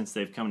made since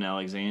they've come to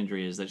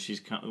Alexandria is that she's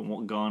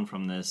gone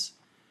from this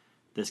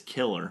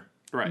killer,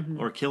 Right.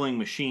 Mm-hmm. or killing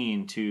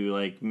machine, to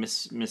like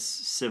Miss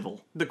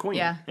Civil. The queen.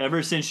 yeah.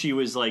 Ever since she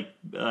was like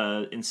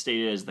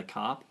instated as the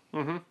cop,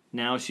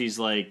 now she's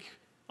like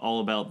all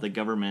about the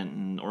government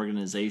and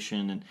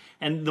organization,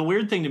 and the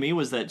weird thing to me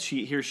was that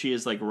she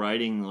is like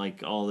writing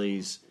like all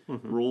these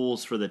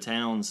rules for the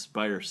towns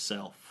by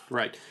herself.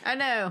 Right. I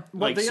know.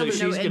 Like, the so other-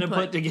 she's No going to input.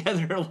 put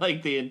together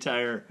like the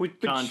entire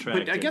contract.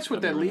 But I guess what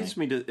of that everything. leads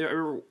me to,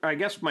 or I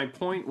guess my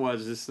point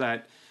is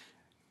that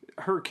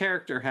her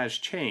character has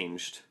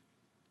changed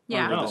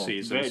Yeah. over the Oh,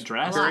 seasons. very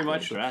drastically. Very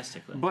much.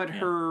 Drastically. But yeah.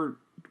 her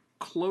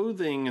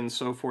clothing and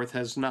so forth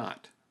has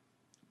not.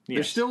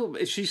 There's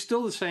Yes. she's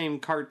still the same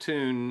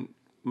cartoon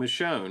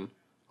Michonne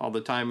all the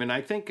time, and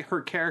I think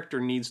her character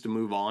needs to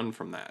move on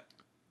from that.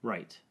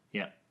 Right.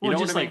 Yeah. You Well, know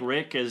just what I like mean?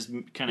 Rick has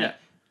kind of Yeah.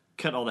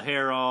 cut all the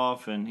hair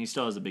off, and he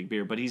still has a big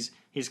beard, but he's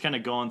kind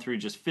of gone through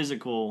just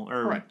physical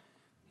or Right.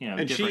 different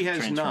And she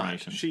has not.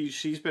 transformations.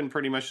 She's been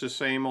pretty much the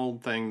same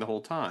old thing the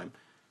whole time.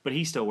 But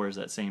he still wears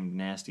that same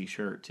nasty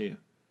shirt too.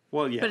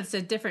 Well, yeah. But it's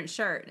a different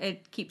shirt.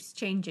 It keeps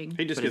changing.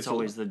 he just But gets it's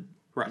always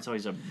Right. it's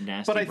always a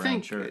nasty But I brown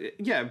think, shirt.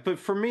 yeah, but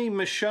for me,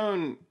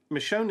 Michonne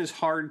is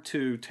hard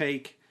to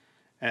take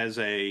as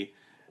a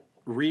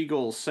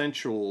regal,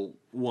 sensual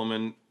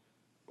woman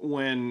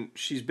when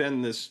she's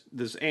been this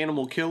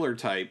animal killer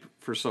type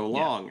for so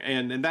long,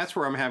 and that's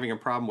where I'm having a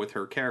problem with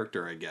her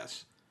character, I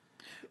guess.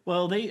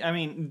 Well,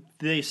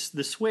 the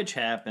switch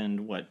happened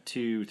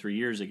 2-3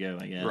 years ago,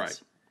 I guess.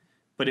 Right.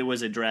 But it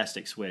was a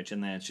drastic switch,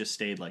 and then it's just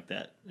stayed like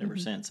that ever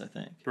since, I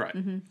think. Right,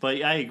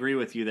 But I agree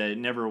with you that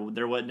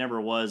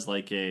never was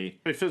like a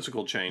a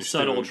physical change,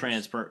 subtle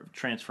too.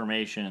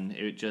 transformation.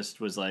 It just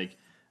was like,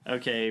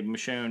 okay,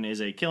 Michonne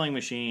is a killing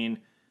machine.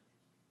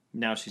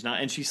 Now she's not,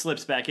 and she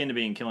slips back into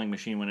being killing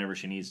machine whenever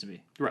she needs to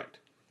be. Right.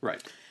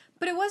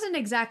 But it wasn't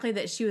exactly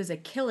that she was a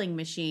killing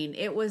machine.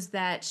 It was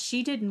that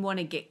she didn't want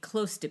to get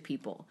close to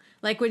people.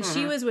 Like when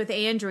she was with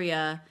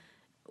Andrea,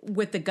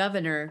 with the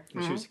governor,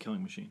 She was a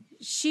killing machine.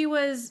 she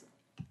was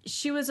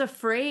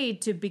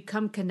afraid to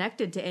become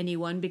connected to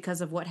anyone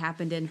because of what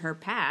happened in her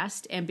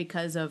past and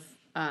because of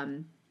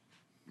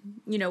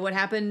what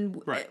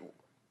happened Right.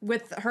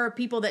 with her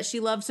people that she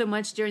loved so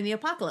much during the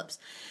apocalypse.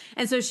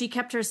 And so she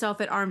kept herself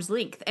at arm's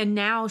length, and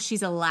now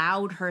she's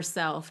allowed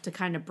herself to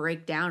kind of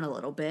break down a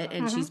little bit,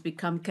 and she's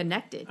become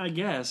connected. I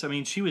guess. I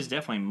mean, she was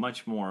definitely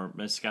much more,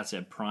 as Scott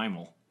said,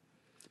 primal.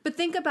 But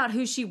think about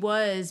who she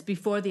was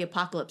before the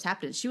apocalypse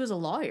happened. She was a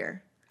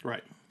lawyer.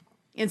 Right.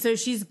 And so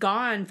she's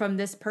gone from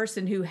this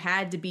person who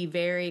had to be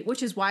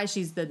which is why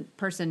she's the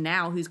person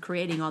now who's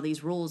creating all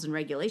these rules and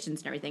regulations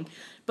and everything.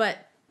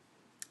 But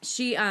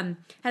she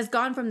has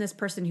gone from this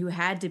person who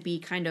had to be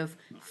kind of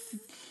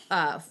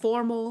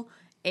formal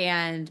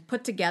and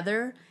put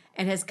together,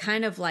 and has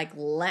kind of like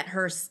let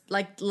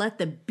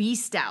the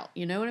beast out.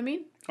 You know what I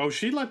mean? Oh,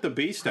 she let the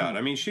beast out.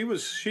 I mean, she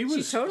was She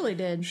totally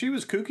did. She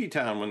was Kooky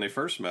Town when they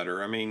first met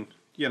her. I mean,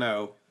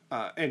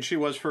 and she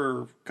was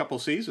for a couple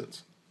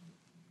seasons.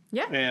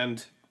 Yeah.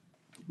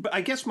 But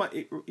I guess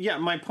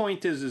my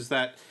point is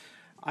that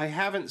I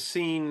haven't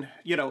seen,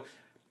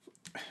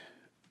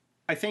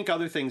 I think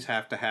other things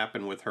have to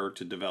happen with her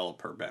to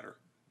develop her better,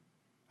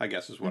 I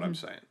guess is what I'm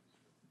saying.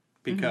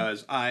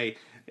 Because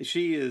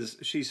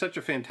she's such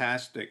a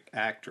fantastic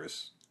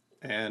actress,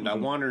 and I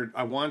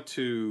want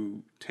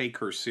to take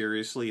her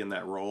seriously in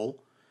that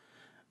role.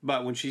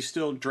 But when she's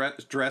still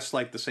dressed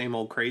like the same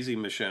old crazy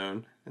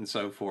Michonne and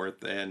so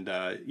forth, and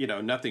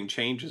nothing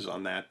changes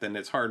on that, then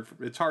it's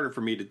harder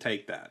for me to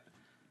take that.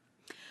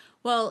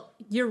 Well,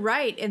 you're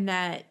right in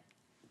that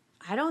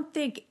I don't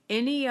think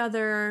any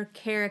other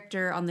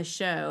character on the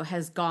show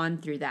has gone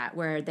through that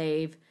where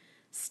they've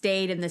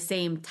stayed in the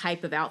same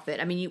type of outfit.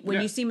 I mean,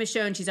 when you see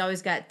Michonne, she's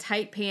always got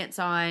tight pants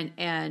on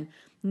and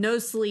no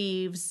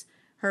sleeves,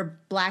 her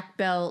black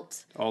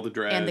belt, all the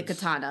dreads, and the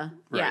katana.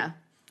 Right. Yeah,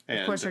 and,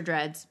 of course, her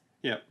dreads.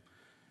 Yep.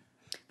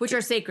 Which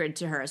are sacred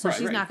to her, so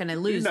she's not going to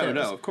lose those.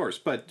 No, of course,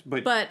 but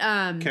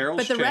Carol's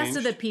but the rest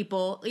of changed. the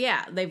people,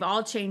 they've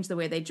all changed the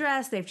way they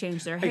dress. They've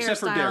changed their Except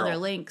for hairstyle, Daryl. their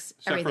links,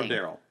 Except everything. for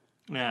Daryl.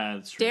 Yeah,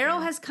 that's true.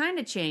 Daryl has kind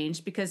of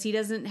changed because he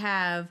doesn't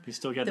have He's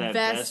still got the that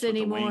vest with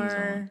anymore. the wings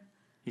on.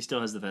 He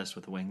still has the vest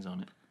with the wings on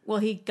it. Well,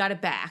 he got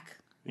it back.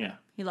 Yeah.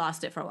 He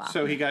lost it for a while.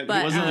 So he got.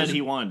 But, It wasn't that he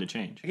wanted to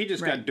change. He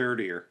just got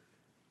dirtier.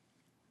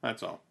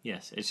 That's all.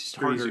 Yes, it's just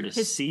harder to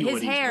see what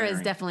his he's hair wearing.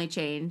 is definitely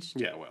changed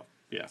Yeah. Well.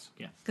 Yes.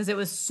 Yeah. because it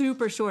was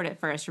super short at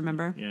first.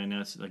 Remember? Yeah, now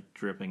it's like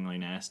drippingly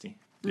nasty.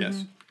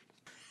 Yes.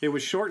 It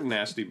was short and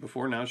nasty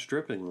before. Now it's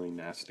drippingly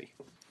nasty.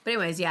 But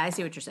anyways, yeah, I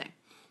see what you're saying.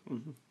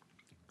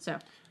 So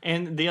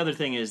And the other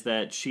thing is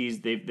that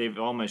they've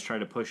almost tried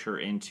to push her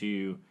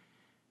into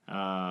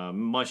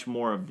much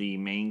more of the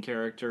main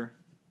character,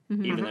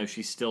 even though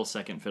she's still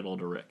second fiddle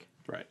to Rick.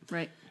 Right.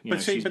 right. You know,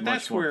 see, she's but much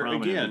that's more where,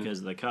 prominent again- because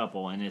of the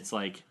couple, and it's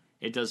like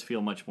it does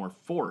feel much more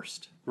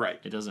forced. Right.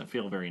 It doesn't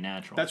feel very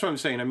natural. That's what I'm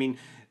saying. I mean,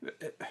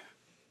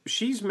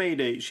 she's made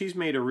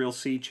a real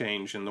sea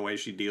change in the way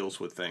she deals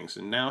with things,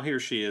 and now here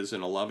she is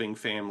in a loving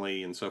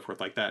family and so forth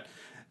like that.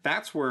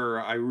 That's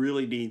where I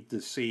really need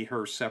to see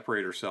her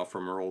separate herself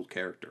from her old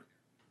character.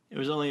 It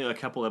was only a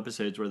couple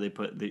episodes where they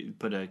put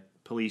a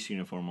police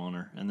uniform on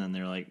her, and then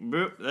they're like,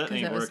 "Boop, that Because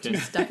ain't that was working." too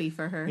stuffy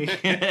for her.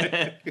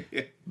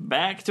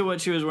 Back to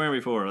what she was wearing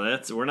before.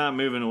 We're not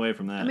moving away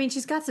from that. I mean,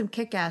 she's got some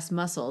kick-ass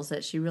muscles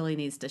that she really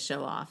needs to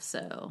show off.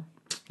 So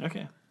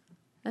okay,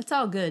 that's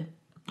all good.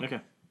 okay.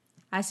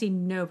 I see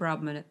no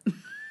problem in it.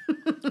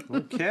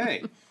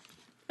 Okay.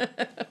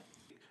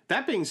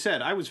 That being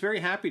said, I was very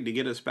happy to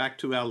get us back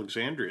to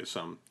Alexandria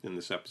some in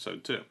this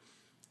episode too.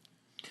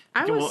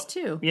 I Well, was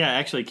too. Yeah,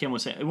 actually, Kim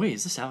was saying, "Wait,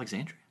 is this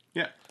Alexandria?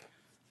 Yeah.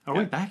 Are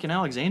we back in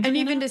Alexandria?" And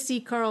even now? to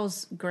see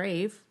Carl's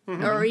grave,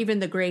 or even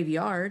the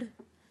graveyard,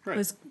 Right.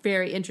 was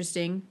very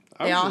interesting.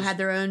 I They was all just- had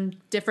their own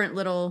different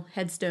little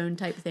headstone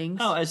type things.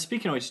 Oh,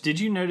 speaking of which, did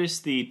you notice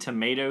the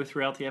tomato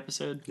throughout the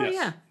episode? Oh, Yes.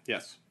 yeah.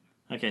 Yes.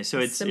 Okay, so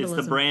it's the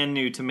Symbolism. brand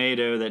new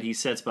tomato that he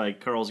sets by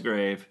Carl's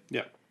grave,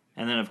 Yeah.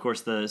 and then of course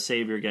the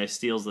savior guy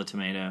steals the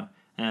tomato,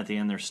 and at the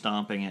end they're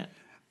stomping it.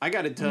 I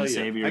got to tell the you,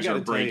 saviors I got are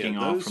to tell you, breaking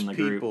off those from the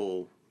group.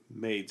 people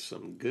made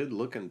some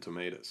good-looking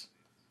tomatoes.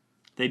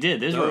 They did.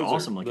 Those were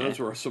awesome looking. Those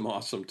were some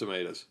awesome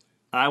tomatoes.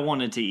 I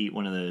wanted to eat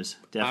one of those.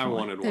 Definitely. I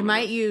wanted one. They of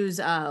might those. use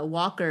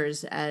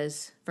walkers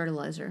as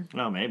fertilizer.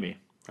 Oh, maybe.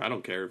 I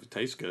don't care if it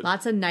tastes good.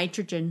 Lots of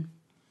nitrogen,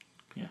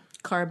 Yeah.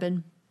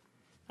 carbon.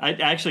 I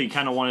actually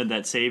kind of wanted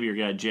that savior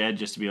guy, Jed,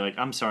 just to be like,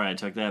 "I'm sorry I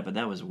took that, but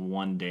that was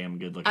one damn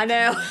good looking." I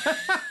know.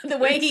 The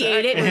way he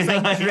ate it was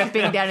like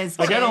dripping down his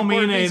Like, I chin. don't Or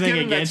mean if he's anything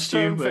giving that against you,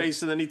 stone but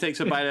face, and then he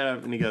takes a bite out of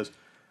it and he goes,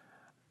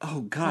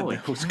 "Oh God, holy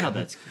that was cow, good."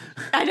 that's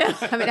I know. I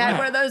haven't had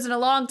one of those in a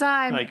long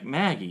time. like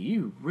Maggie.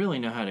 You really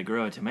know how to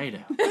grow a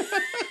tomato.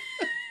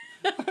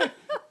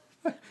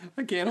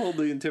 I can't hold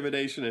the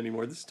intimidation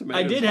anymore. This tomato.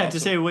 I did have to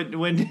say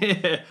when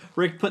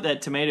Rick put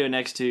that tomato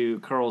next to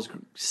Carl's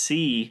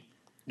C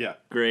yeah.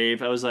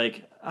 grave, I was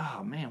like,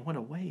 "Oh man, what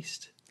a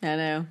waste." I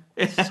know.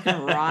 It's just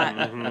gonna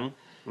rot.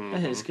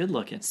 That is good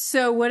looking.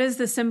 So, what is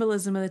the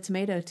symbolism of the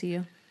tomato to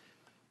you?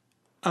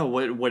 Oh,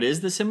 what is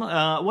the symbol?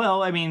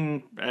 Well, I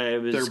mean,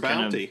 it was Their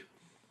kind of, bounty.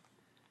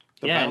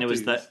 The yeah, and it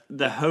was bounties.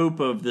 the hope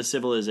of the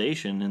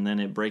civilization, and then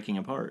it breaking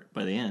apart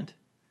by the end.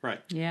 Right.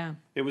 Yeah.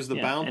 It was the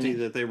Yeah, bounty and it-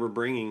 that they were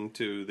bringing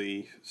to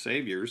the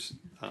saviors.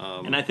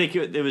 And I think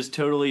it was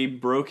totally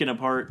broken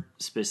apart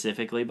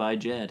specifically by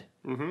Jed,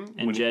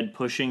 and Jed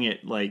pushing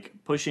it, like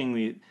pushing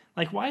the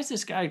like. Why is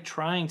this guy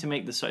trying to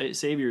make the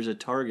saviors a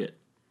target?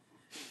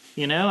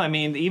 You know, I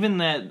mean, even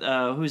that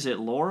who's it,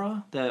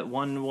 Laura, that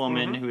one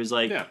woman who was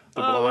like, Yeah,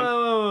 the oh, blonde.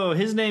 whoa,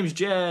 his name's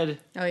Jed.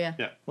 Oh yeah.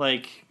 Yeah.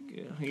 Like,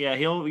 yeah,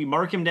 he'll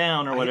mark him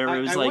down or whatever. I,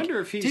 It was I like, wonder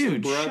if he's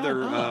dude, the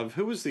brother shut up. of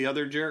who was the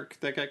other jerk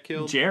that got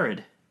killed?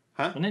 Jared.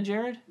 Huh? Wasn't it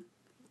Jared?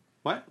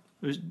 What?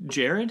 It was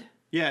Jared?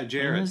 Yeah, Wasn't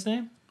Jared. his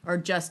name? Or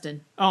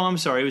Justin. Oh, I'm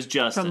sorry. It was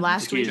Justin. From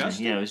last Excuse week. me.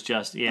 Justin? Yeah, it was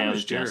Justin. Yeah, That it was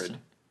was Jared. Justin.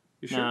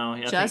 You sure? No,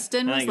 I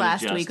Justin think was it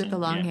last Justin. week with the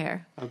long Yeah.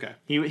 hair. Okay.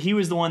 He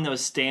was the one that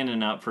was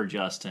standing up for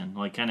Justin,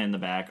 like kind of in the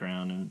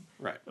background, and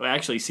Right. it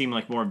actually seemed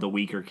like more of the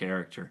weaker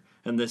character.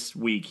 And this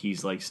week,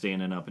 he's like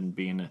standing up and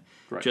being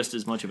Right. just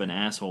as much of an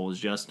asshole as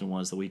Justin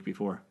was the week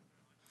before.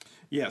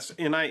 Yes,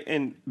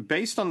 and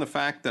based on the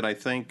fact that I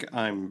think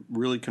I'm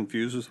really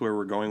confused with where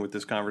we're going with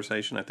this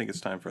conversation, I think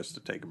it's time for us to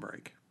take a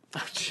break.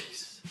 Oh,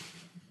 jeez.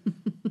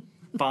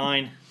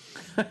 Fine.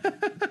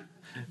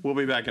 We'll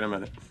be back in a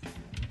minute.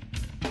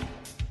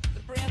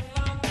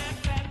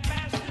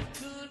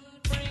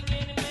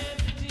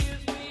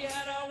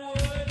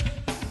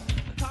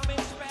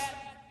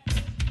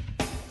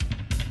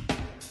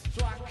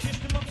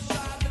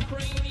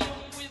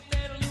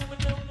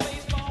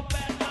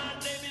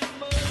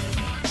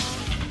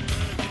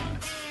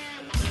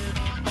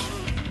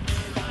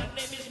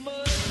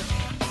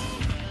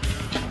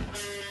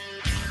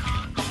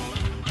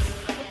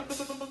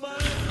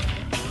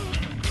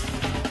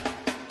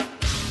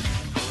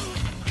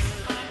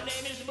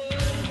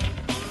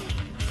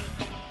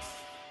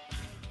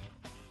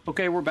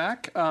 Okay, we're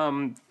back.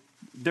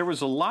 There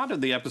was a lot of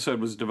the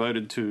episode was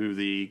devoted to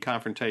the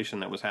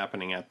confrontation that was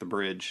happening at the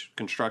bridge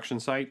construction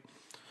site,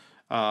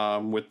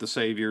 with the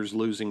Saviors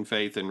losing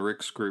faith in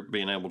Rick's group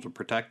being able to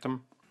protect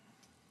them.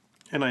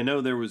 And I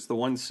know there was the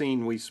one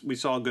scene we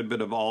saw a good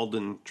bit of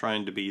Alden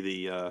trying to be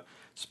the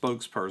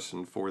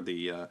spokesperson for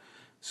the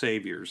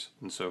Saviors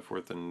and so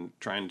forth, and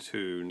trying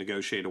to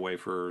negotiate a way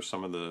for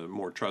some of the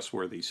more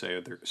trustworthy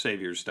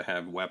Saviors to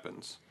have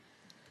weapons.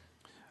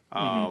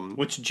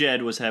 Which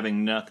Jed was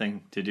having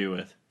nothing to do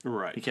with.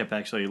 Right. He kept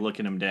actually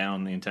looking him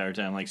down the entire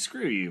time, like,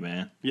 screw you,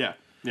 man. Yeah,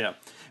 yeah.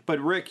 But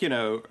Rick,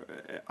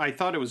 I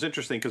thought it was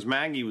interesting because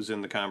Maggie was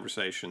in the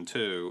conversation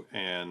too,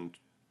 and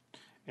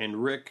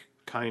Rick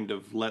kind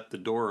of let the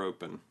door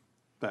open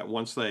that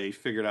once they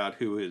figured out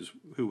who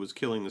was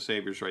killing the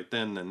Saviors right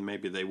then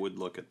maybe they would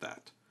look at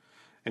that.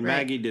 And Right.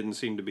 Maggie didn't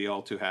seem to be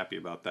all too happy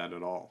about that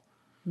at all.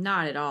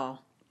 Not at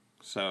all.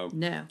 So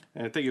No.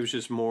 and I think it was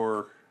just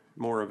more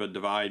of a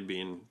divide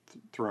being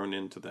thrown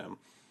into them.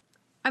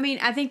 I mean,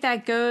 I think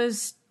that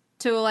goes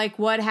to like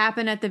what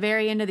happened at the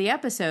very end of the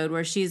episode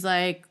where she's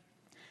like,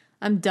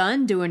 I'm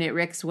done doing it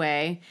Rick's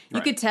way. You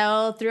Right. could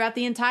tell throughout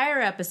the entire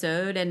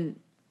episode and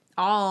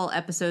all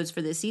episodes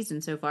for this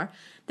season so far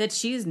that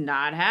she's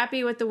not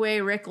happy with the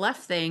way Rick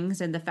left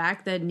things and the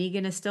fact that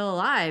Negan is still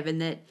alive and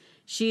that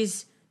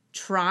she's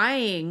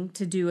trying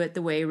to do it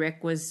the way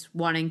Rick was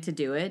wanting to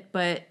do it,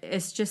 but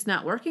it's just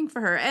not working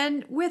for her.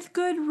 And with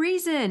good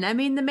reason. I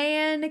mean, the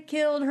man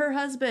killed her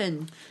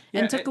husband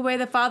and took away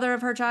the father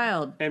of her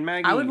child. And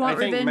Maggie, I would want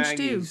think revenge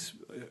too.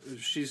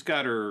 She's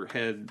got her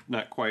head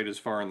not quite as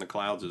far in the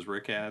clouds as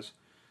Rick has.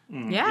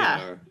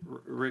 Yeah.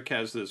 Rick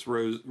has this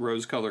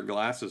rose-colored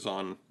glasses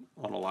on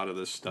a lot of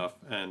this stuff,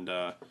 and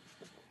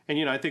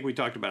I think we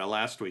talked about it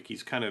last week.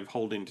 He's kind of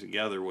holding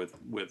together with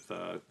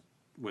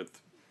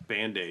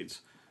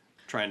Band-Aids,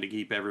 trying to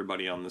keep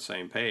everybody on the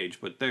same page,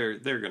 but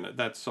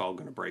that's all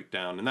gonna break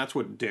down, and that's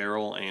what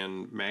Daryl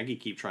and Maggie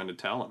keep trying to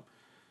tell him.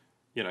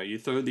 You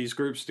throw these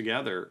groups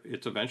together,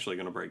 it's eventually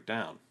gonna break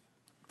down.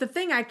 The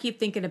thing I keep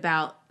thinking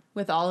about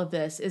with all of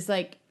this is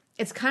like,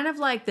 it's kind of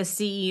like the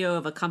CEO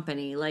of a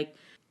company. Like,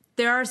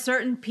 there are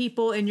certain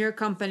people in your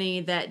company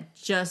that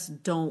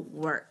just don't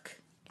work.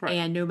 Right.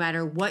 And no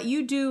matter what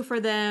you do for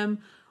them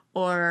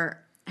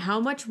or how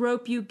much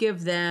rope you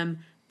give them,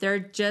 they're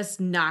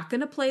just not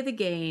going to play the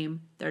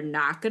game. They're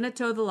not going to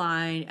toe the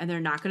line, and they're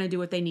not going to do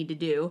what they need to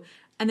do,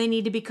 and they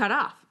need to be cut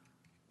off.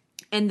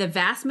 And the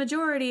vast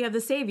majority of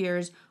the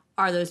Saviors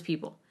are those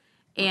people.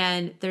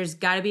 And there's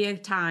got to be a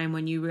time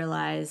when you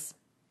realize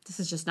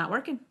this is just not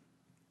working.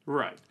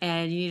 Right.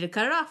 And you need to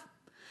cut it off.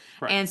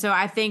 Right. And so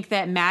I think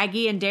that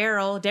Maggie and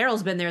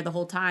Daryl's been there the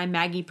whole time.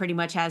 Maggie pretty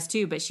much has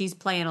too, but she's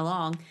playing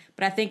along.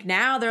 But I think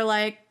now they're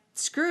like,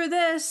 screw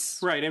this.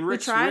 Right, and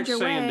Rick's saying to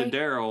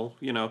Daryl,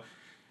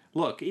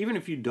 look, even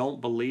if you don't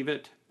believe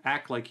it,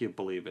 act like you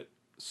believe it.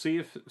 See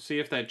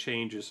if that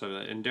changes.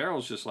 And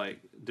Daryl's just like,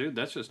 dude,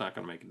 that's just not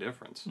going to make a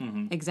difference.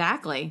 Mm-hmm.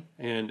 Exactly.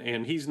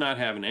 And he's not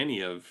having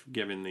any of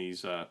giving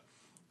these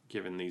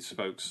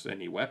folks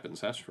any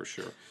weapons. That's for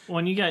sure. Well,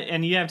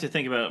 and you have to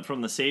think about it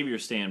from the Savior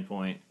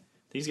standpoint.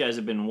 These guys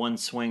have been one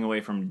swing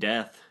away from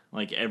death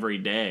like every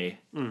day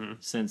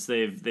since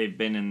they've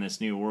been in this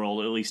new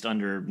world, at least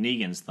under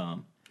Negan's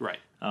thumb. Right.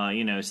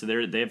 So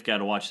they've got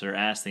to watch their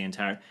ass the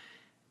entire.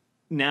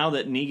 Now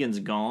that Negan's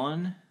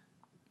gone,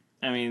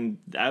 I mean,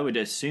 I would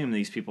assume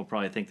these people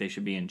probably think they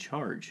should be in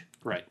charge.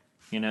 Right.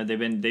 They've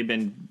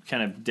been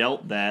kind of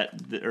dealt that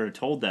or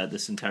told that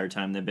this entire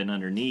time they've been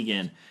under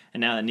Negan,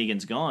 and now that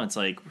Negan's gone, it's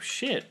like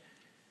shit.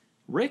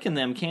 Rick and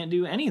them can't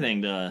do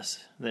anything to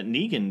us that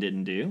Negan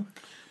didn't do.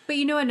 But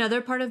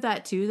another part of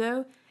that too,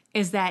 though,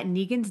 is that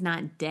Negan's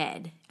not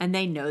dead, and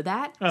they know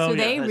that. Oh, so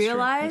yeah, they that's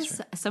realize,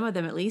 true. some of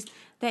them at least,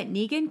 that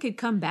Negan could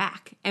come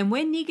back. And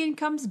when Negan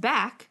comes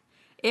back,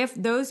 if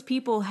those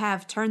people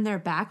have turned their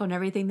back on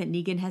everything that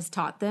Negan has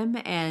taught them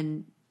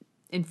and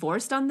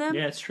enforced on them,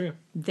 Yeah, it's true.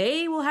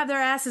 they will have their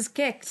asses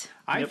kicked.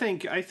 I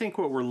think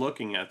what we're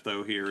looking at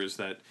though here is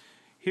that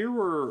here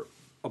were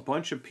a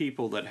bunch of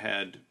people that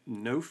had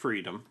no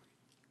freedom,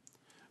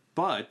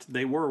 but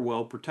they were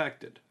well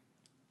protected.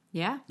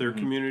 Yeah. Their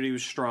community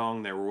was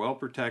strong. They were well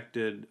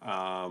protected,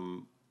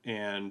 and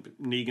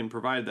Negan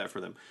provided that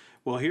for them.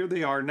 Well, here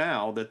they are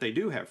now that they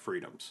do have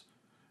freedoms.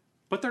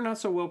 but they're not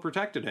so well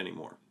protected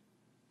anymore.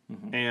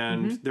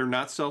 And they're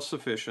not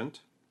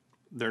self-sufficient.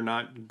 They're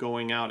not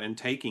going out and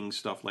taking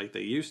stuff like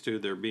they used to.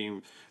 They're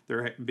being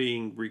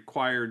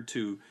required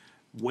to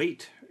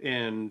wait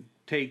and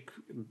take,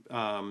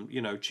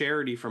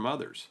 charity from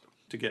others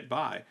to get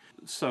by.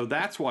 So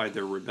that's why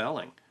they're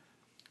rebelling.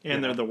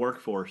 And they're the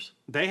workforce.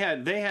 They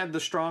had the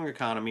strong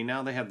economy.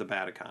 Now they have the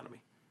bad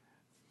economy,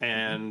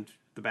 and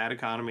the bad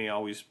economy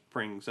always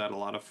brings out a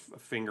lot of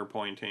finger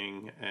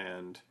pointing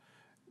and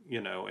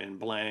and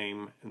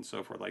blame and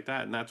so forth like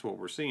that. And that's what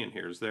we're seeing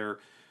here. Is they're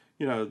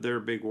a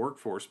big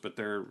workforce, but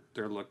they're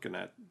looking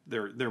at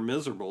they're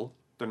miserable.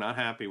 They're not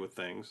happy with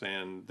things,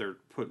 and they're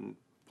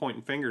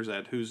pointing fingers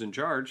at who's in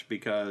charge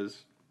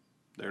because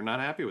they're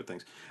not happy with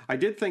things. I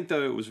did think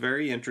though it was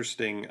very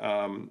interesting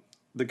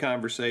the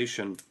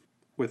conversation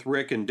with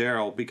Rick and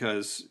Daryl,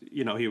 because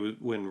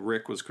when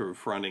Rick was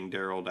confronting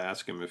Daryl to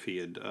ask him if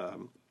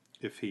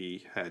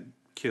he had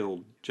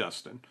killed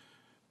Justin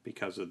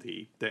because of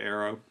the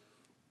arrow,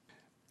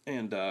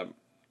 and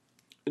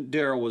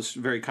Daryl was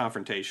very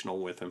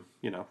confrontational with him.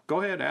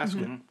 Go ahead, ask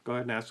it. Go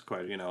ahead and ask the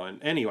question.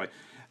 And anyway,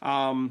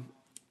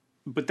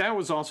 but that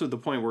was also the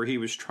point where he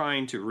was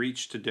trying to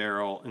reach to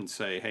Daryl and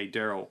say, "Hey,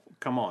 Daryl,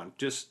 come on,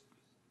 just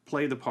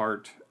play the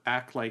part,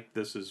 act like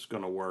this is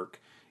going to work.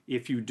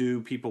 If you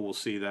do, people will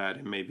see that,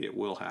 and maybe it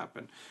will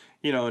happen."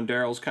 And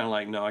Daryl's kind of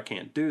like, "No, I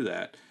can't do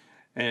that."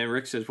 And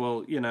Rick says,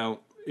 "Well,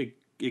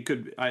 it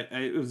could.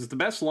 It was the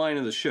best line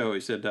of the show." He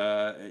said,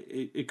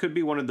 "It could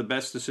be one of the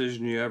best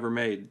decisions you ever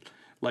made,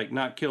 like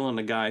not killing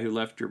the guy who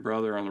left your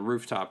brother on the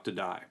rooftop to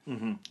die."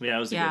 Yeah, that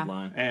was a good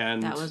line.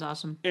 And That was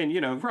awesome.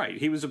 And right,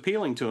 he was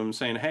appealing to him,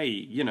 saying, "Hey,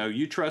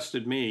 you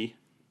trusted me,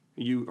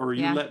 you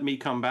let me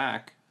come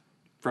back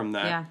from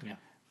that,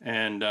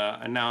 and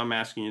now I'm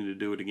asking you to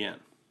do it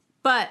again."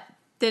 But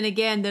then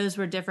again, those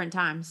were different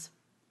times.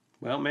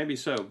 Well, maybe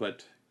so,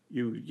 but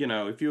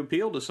if you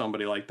appeal to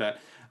somebody like that,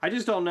 I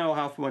just don't know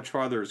how much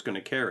farther it's going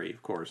to carry,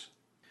 of course.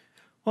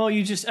 Well,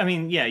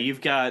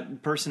 you've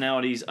got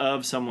personalities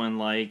of someone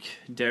like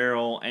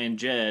Daryl and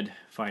Jed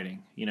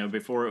fighting.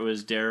 Before it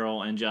was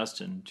Daryl and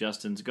Justin.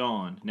 Justin's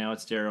gone. Now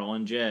it's Daryl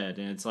and Jed.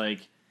 And it's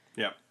like,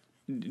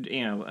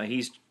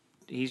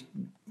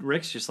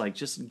 Rick's just like,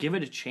 just give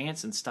it a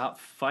chance and stop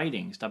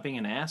fighting. Stop being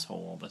an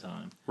asshole all the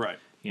time. Right.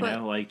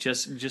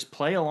 Just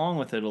play along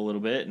with it a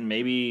little bit, and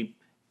maybe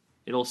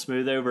it'll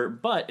smooth over.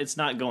 But it's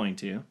not going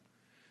to.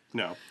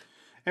 No,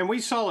 and we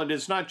saw it.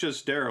 It's not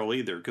just Daryl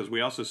either, because we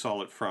also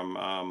saw it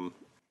from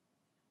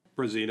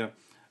Brazita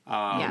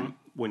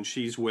when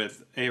she's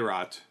with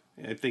Arat.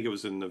 I think it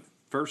was in the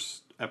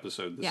first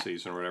episode this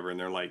season or whatever, and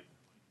they're like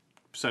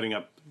setting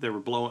up. They were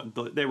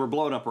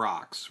blowing up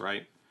rocks,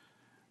 right?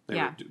 They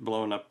were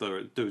blowing up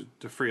to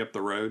free up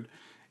the road.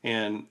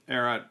 And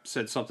Arat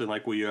said something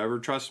like, "Will you ever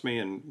trust me?"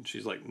 And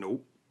she's like,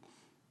 "Nope."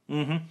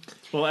 Mm-hmm.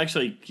 Well,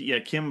 actually,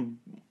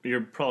 Kim,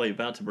 you're probably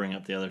about to bring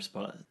up the other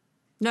spot.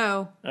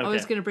 No, okay. I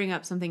was going to bring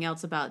up something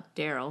else about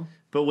Daryl.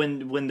 But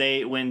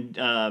when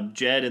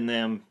Jed and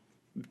them,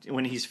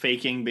 when he's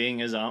faking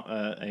being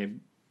a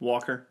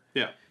walker,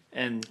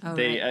 and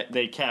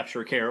they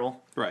capture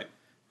Carol, right,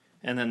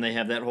 and then they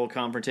have that whole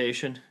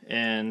confrontation,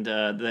 and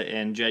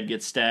Jed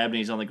gets stabbed, and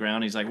he's on the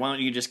ground. He's like, "Why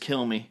don't you just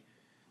kill me?"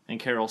 And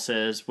Carol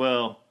says,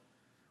 "Well,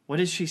 what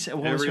did she say?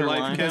 What was her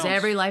line? Because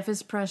every life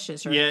is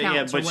precious." Or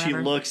But she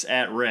looks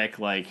at Rick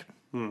like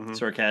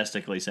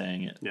sarcastically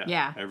saying it.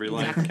 Yeah. Every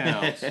life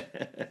counts.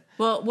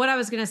 Well, what I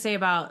was going to say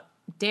about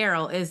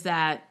Daryl is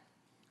that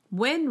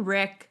when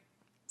Rick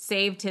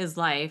saved his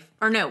life,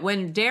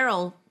 when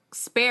Daryl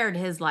spared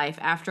his life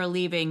after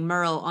leaving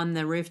Merle on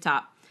the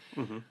rooftop,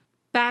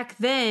 back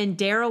then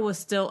Daryl was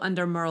still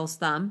under Merle's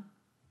thumb.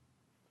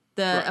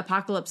 The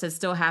apocalypse had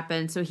still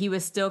happened, so he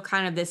was still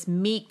kind of this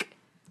meek,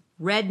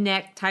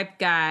 redneck type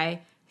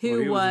guy who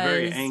he was a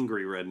very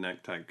angry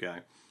redneck type guy.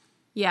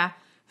 Yeah,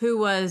 who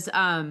was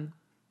not.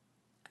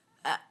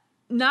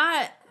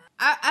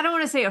 I don't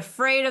want to say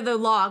afraid of the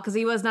law, because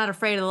he was not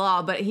afraid of the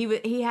law, but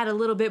he had a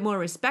little bit more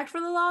respect for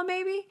the law,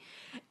 maybe,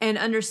 and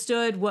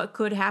understood what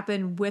could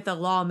happen with a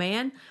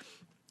lawman.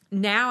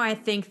 Now I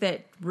think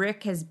that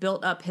Rick has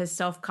built up his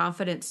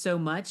self-confidence so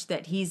much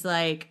that he's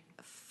like,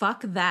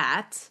 fuck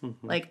that.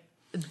 Like,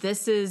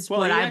 this is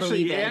what I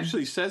believe in. He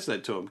actually says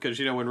that to him, because,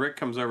 when Rick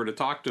comes over to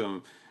talk to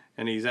him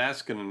and he's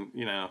asking,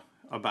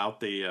 about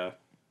the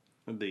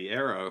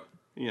arrow,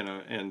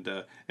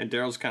 and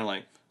Daryl's kind of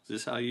like, "Is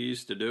this how you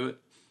used to do it?"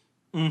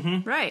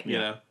 Mm-hmm. Right.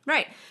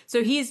 Right.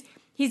 So he's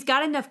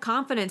got enough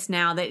confidence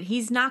now that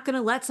he's not going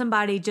to let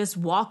somebody just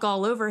walk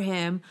all over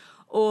him,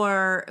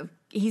 or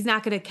he's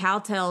not going to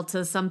kowtow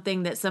to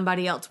something that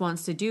somebody else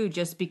wants to do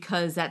just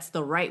because that's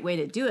the right way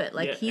to do it.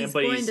 Like, he's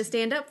going to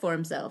stand up for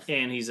himself.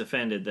 And he's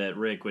offended that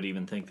Rick would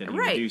even think that he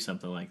would do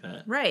something like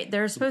that. Right.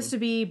 They're supposed to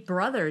be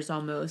brothers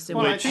almost.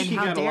 Well, I think he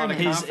got a lot of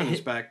confidence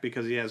back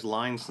because he has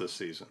lines this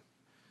season.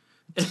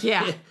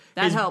 Yeah,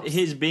 that helps.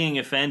 His being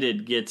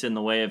offended gets in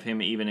the way of him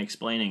even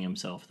explaining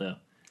himself, though.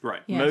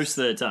 Right. Yes. Most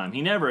of the time.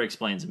 He never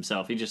explains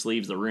himself. He just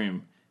leaves the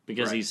room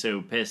because he's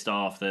so pissed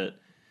off that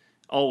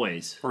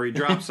always. Or he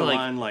drops a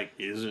line like,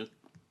 "Is it?"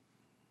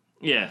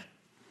 Yeah.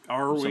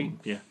 Are we? Some,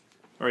 yeah.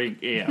 Or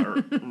yeah. Or,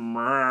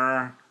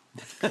 mrr.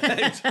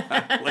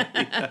 Exactly.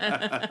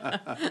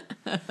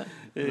 And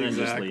then just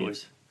Exactly.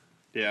 leaves.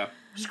 Yeah.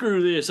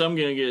 Screw this. I'm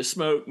gonna get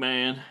smoked,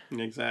 man.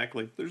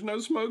 Exactly. There's no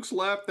smokes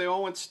left. They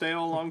all went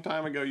stale a long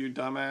time ago, you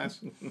dumbass.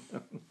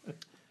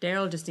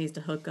 Daryl just needs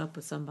to hook up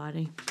with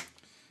somebody.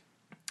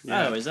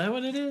 Yeah. Oh, is that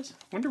what it is?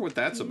 Wonder what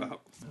that's Mm.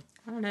 about.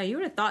 I don't know. You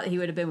would have thought that he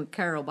would have been with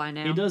Carol by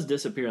now. He does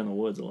disappear in the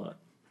woods a lot.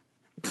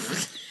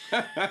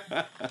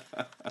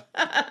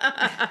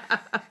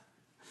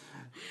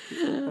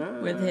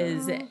 With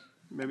his...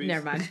 Maybe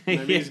Never mind.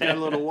 Maybe he's got a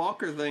little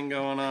walker thing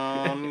going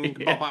on.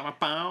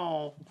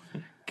 Pow.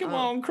 Come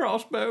on,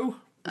 crossbow.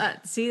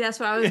 See, that's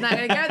why I was not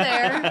going to go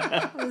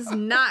there. I was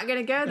not going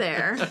to go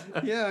there.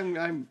 Yeah,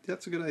 I'm.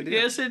 That's a good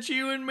idea. Yes, it's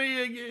you and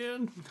me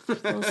again.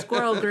 Little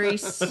squirrel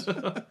grease. All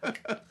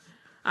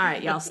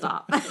right, y'all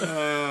stop.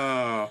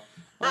 I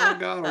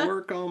gotta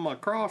work on my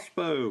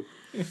crossbow.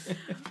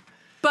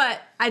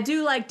 But I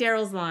do like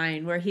Daryl's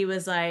line where he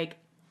was like,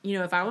 you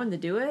know, if I wanted to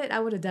do it, I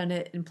would have done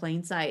it in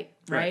plain sight,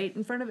 right?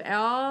 In front of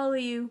all of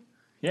you.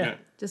 Yeah.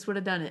 Just would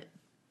have done it.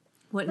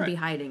 Wouldn't be Right.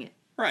 hiding it.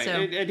 Right, So,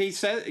 and he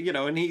said, you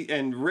know,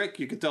 and Rick,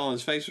 you could tell on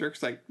his face,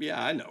 Rick's like,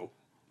 yeah, I know,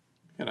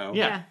 you know,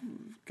 Yeah.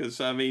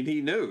 because I mean,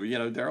 he knew, you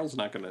know, Daryl's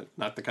not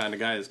the kind of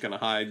guy that's gonna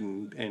hide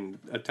and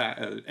attack,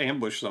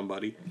 ambush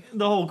somebody.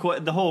 The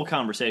whole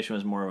conversation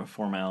was more of a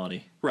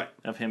formality. Right.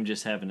 Of him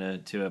just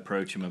having to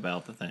approach him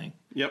about the thing.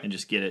 Yep. And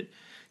just get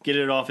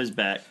it off his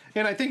back.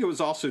 And I think it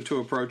was also to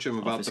approch him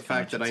about his the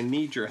fact that I conscience.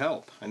 need your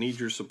help, I need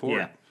your support.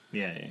 Yeah.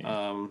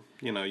 Yeah.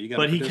 You know, you got.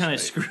 But he kind of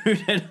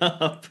screwed it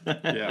up.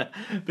 Yeah.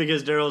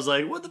 Because Daryl's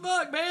like, what the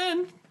fuck,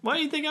 man? Why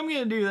do you think I'm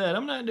going to do that?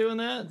 I'm not doing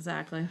that.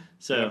 exactly.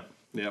 So,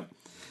 Yep.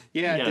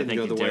 you Yeah, it gotta didn't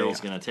think go that the way. Daryl's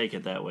going to take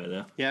it that way,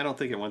 though. Yeah, I don't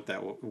think it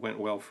went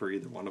well for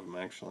either one of them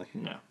actually.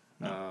 No.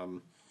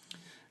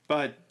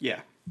 But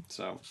yeah,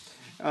 so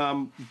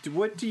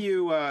what do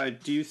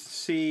you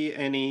see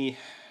any?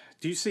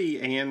 Do you see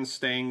Anne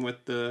staying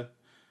with the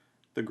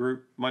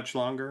group much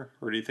longer,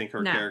 or do you think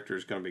her No. character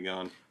is going to be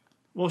gone?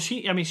 Well,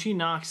 she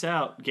knocks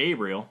out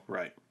Gabriel.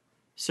 Right.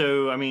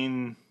 So, I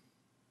mean,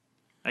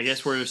 I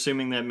guess we're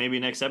assuming that maybe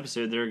next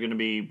episode they're going to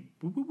be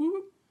whoop, whoop,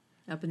 whoop,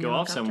 Up in the go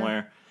off helicopter.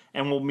 somewhere,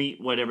 and we'll meet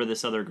whatever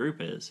this other group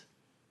is.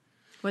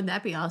 Wouldn't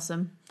that be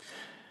awesome?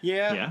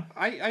 Yeah. Yeah.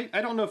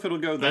 I don't know if it'll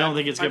go that. I don't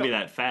think it's going to be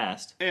that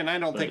fast. And I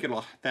don't think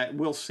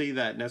we'll see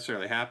that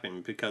necessarily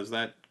happen because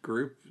that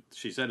group,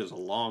 she said, is a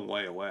long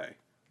way away.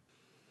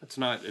 It's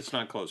not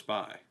close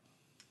by.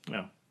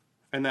 No.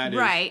 And that is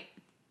Right.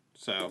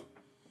 so.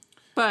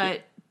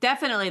 But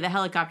definitely the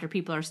helicopter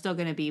people are still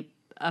going to be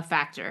a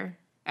factor.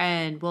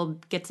 And we'll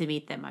get to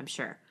meet them, I'm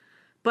sure.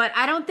 But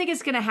I don't think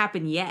it's going to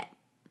happen yet.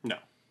 No.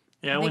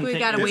 Yeah, I think we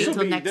got to this wait will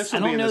till be- next this I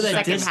will be don't in know the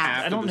that second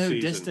half I of don't the know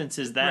season. distance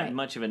is that Right.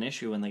 much of an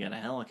issue when they got a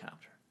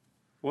helicopter.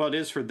 Well, it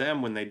is for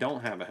them when they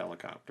don't have a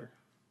helicopter.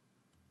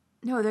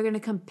 No, they're going to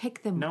come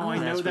pick them No, up. I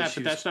know That's what that, she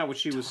but was that's not what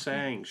she was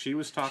saying. She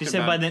was talking. She said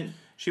about, by then.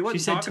 She wasn't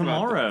She said talking about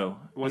tomorrow.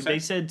 What's They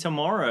that? said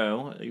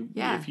tomorrow.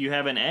 Yeah. If you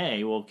have an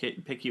A, we'll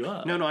pick you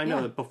up. No, I know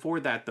Yeah. that before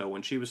that though,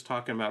 when she was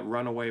talking about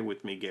 "Run away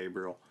with me,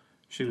 Gabriel,"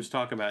 she was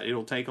talking about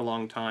it'll take a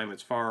long time.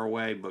 It's far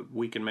away, but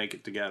we can make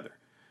it together.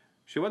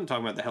 She wasn't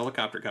talking about the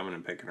helicopter coming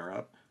and picking her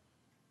up.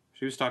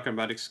 She was talking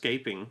about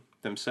escaping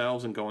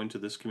themselves and going to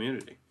this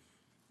community.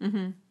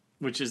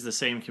 Which is the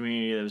same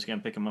community that was going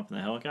to pick him up in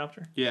the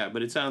helicopter. Yeah,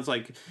 but it sounds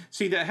like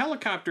the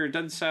helicopter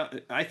doesn't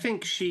sound. I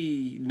think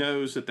she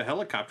knows that the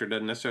helicopter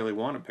doesn't necessarily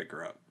want to pick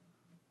her up.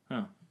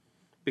 Huh.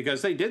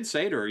 Because they did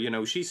say to her, you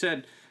know, she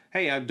said,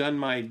 "Hey, I've done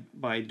my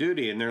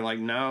duty," and they're like,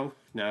 "No,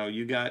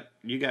 you got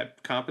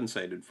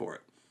compensated for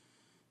it."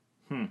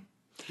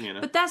 You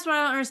know. But that's what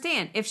I don't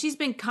understand. If she's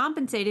been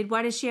compensated,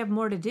 why does she have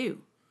more to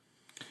do?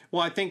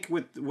 Well, I think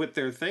what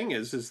their thing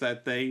is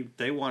that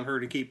they want her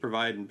to keep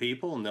providing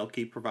people, and they'll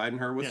keep providing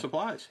her with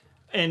supplies.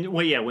 And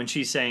well, yeah, when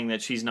she's saying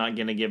that she's not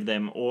going to give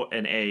them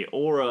an A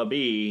or a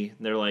B,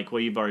 they're like, "Well,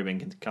 you've already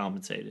been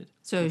compensated."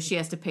 So she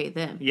has to pay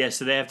them. Yeah,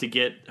 so they have to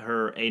get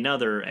her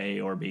another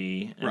A or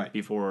B Right.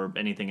 before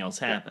anything else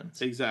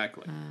happens.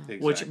 Exactly.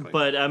 Which,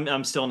 but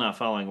I'm still not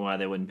following why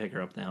they wouldn't pick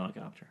her up in the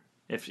helicopter.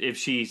 If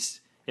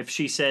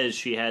she says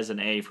she has an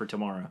A for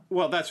tomorrow.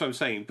 Well, that's what I'm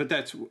saying. But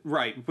that's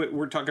right. But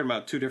we're talking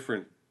about two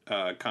different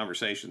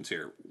conversations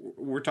here.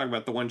 We're talking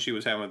about the one she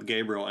was having with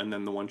Gabriel and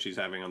then the one she's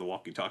having on the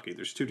walkie-talkie.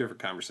 There's two different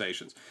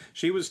conversations.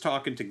 She was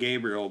talking to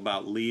Gabriel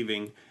about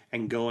leaving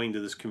and going to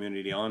this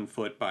community on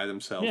foot by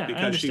themselves Yeah, I because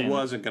she understand that.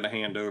 wasn't going to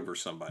hand over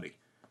somebody.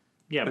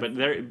 Yeah, but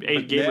But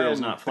Gabriel's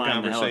then not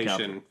flying the helicopter.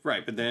 conversation,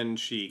 right? But then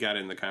she got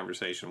in the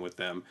conversation with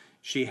them.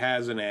 She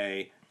has an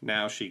A.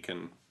 Now she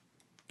can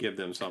give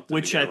them something.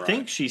 Which to I get a think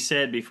ride. she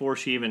said before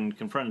she even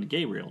confronted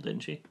Gabriel,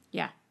 didn't she?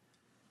 Yeah.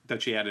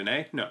 That she had an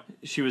A. No.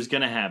 She was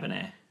going to have an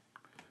A.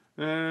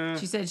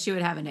 She said she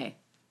would have an A.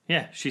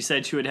 Yeah, she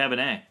said she would have an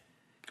A.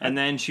 And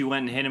then she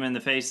went and hit him in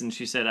the face and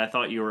she said, "I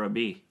thought you were a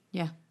B."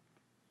 Yeah.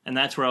 And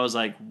that's where I was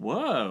like,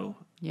 "Whoa."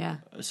 Yeah.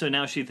 So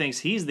now she thinks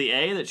he's the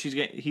A that she's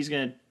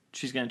going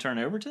to turn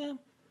over to them?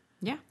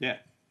 Yeah. Yeah.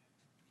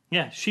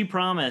 Yeah, she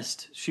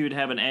promised she would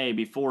have an A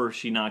before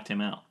she knocked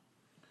him out.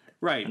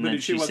 Right. And but then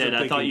she wasn't said,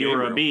 I thought thinking you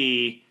were a Gabriel.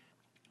 B.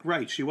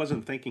 Right. She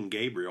wasn't thinking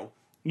Gabriel.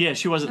 Yeah,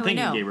 she wasn't No, I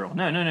thinking know. Gabriel.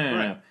 No. Right.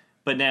 No.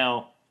 But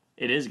now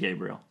it is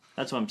Gabriel.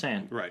 That's what I'm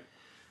saying. Right.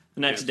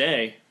 The next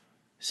day.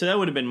 So that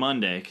would have been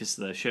Monday because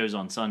the show's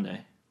on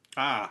Sunday.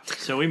 Ah,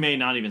 So we may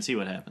not even see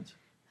what happens.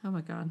 Oh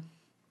my god.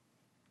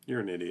 you're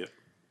an idiot.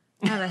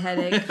 I have a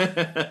headache.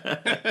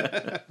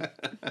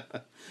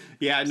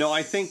 Yeah, no,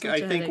 I think Such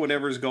a headache.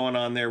 whatever's going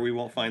on there, we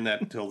won't find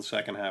that until the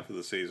second half of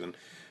the season.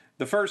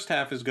 The first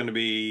half is going to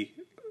be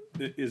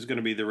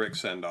the Rick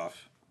send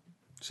off.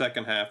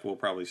 Second half, we'll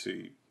probably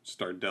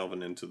start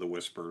delving into the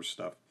Whisperer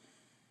stuff.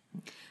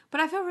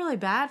 But I feel really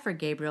bad for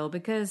Gabriel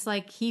because,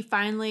 like, he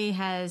finally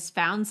has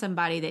found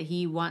somebody that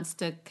he wants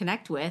to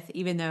connect with,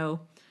 even though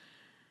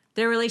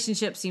their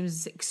relationship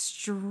seems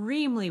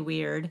extremely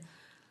weird.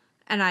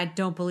 And I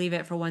don't believe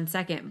it for 1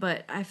 second.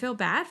 But I feel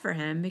bad for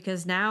him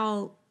because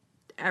now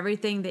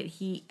everything that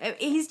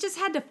he's just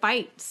had to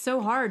fight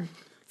so hard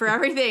for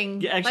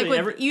everything. Yeah, actually,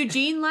 like with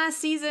Eugene last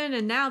season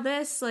and now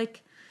this,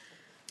 like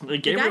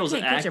Gabriel's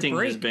can't catch a acting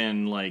has break.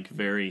 been like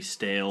very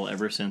stale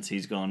ever since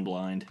he's gone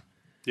blind.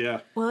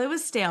 Yeah. well, it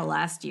was stale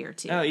last year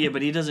too. Oh yeah,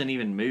 but he doesn't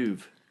even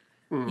move.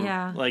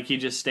 Yeah. Like he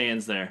just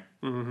stands there,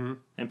 and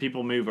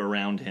people move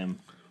around him.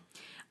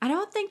 I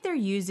don't think they're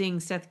using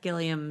Seth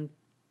Gilliam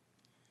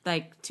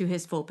like to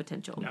his full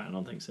potential. No, I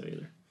don't think so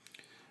either.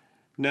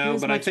 He No,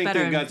 was but I much think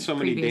better they've got in so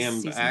many previous damn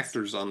seasons.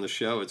 actors on the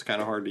show. It's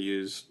kind of hard to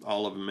use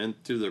all of them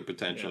into their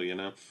potential, you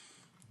know?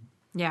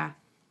 Yeah.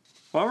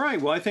 All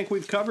right. Well, I think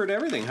we've covered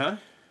everything, huh?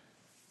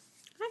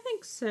 I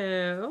think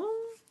so.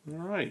 All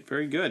right.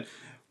 Very good.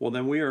 Well,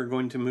 then we are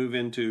going to move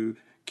into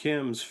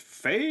Kim's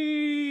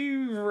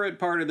favorite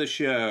part of the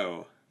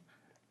show.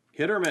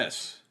 Hit or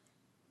miss.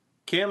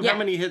 Kim, Yeah. how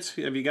many hits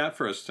have you got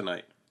for us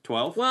tonight?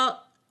 12?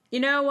 Well, you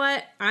know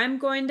what? I'm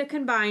going to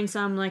combine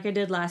some like I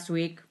did last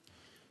week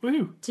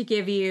Woo! to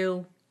give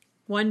you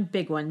one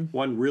big one.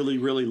 One really,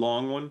 really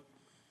long one?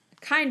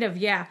 Kind of,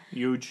 yeah.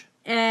 Huge.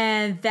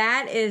 And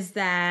that is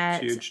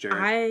that It's huge, Jerry.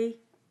 I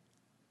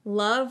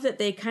love that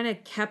they kind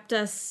of kept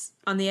us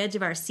on the edge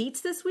of our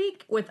seats this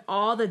week with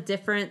all the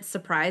different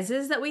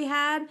surprises that we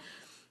had.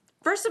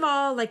 First of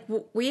all, like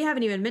we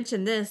haven't even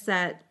mentioned this,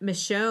 that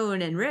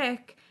Michonne and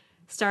Rick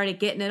started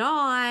getting it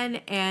on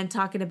and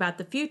talking about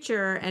the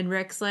future. And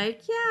Rick's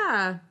like,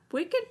 yeah,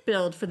 we could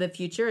build for the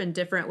future in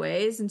different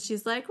ways. And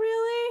she's like,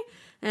 really?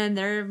 And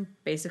they're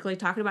basically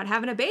talking about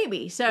having a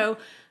baby. So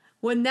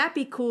wouldn't that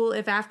be cool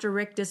if after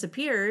Rick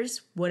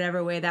disappears,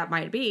 whatever way that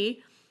might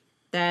be,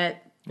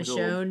 that His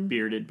little Michonne,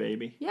 bearded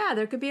baby. yeah,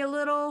 there could be a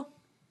little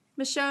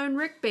Michonne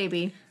Rick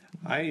baby.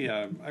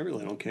 I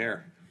really don't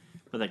care.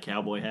 With a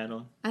cowboy hat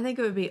on. I think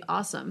it would be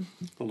awesome.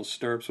 Little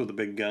stirrups with a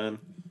big gun.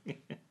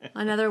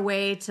 Another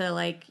way to,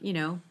 like, you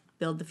know,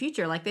 build the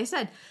future, like they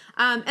said.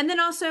 And then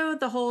also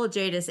the whole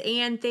Jadis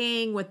Ann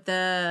thing with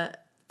the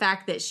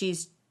fact that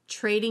she's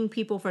trading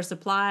people for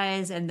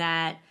supplies and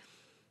that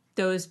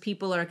those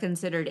people are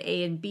considered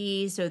A and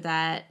B, so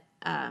that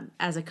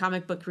as a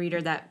comic book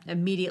reader, that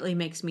immediately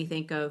makes me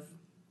think of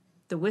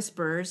the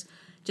Whisperers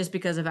just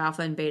because of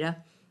Alpha and Beta.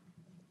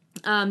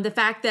 The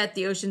fact that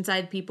the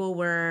Oceanside people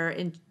were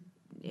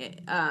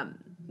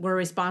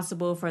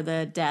responsible for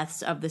the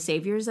deaths of the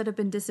saviors that have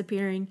been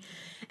disappearing.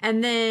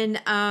 And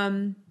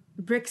then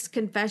Rick's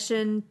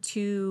confession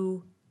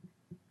to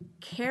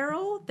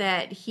Carol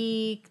that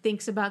he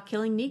thinks about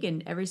killing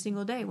Negan every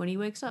single day when he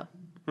wakes up.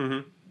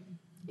 Mm-hmm.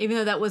 Even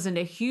though that wasn't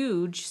a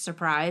huge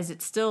surprise,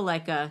 it's still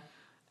like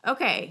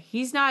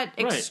he's not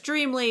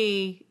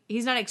extremely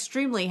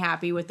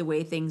happy with the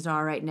way things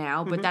are right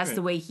now, but that's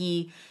the way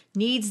he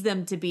needs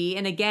them to be.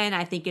 And again,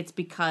 I think it's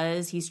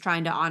because he's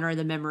trying to honor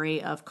the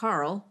memory of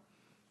Carl,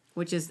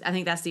 which is, I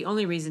think that's the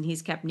only reason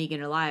he's kept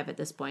Negan alive at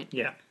this point.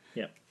 Yeah.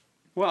 Yeah.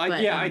 Well,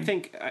 But, I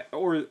think,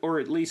 or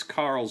at least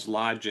Carl's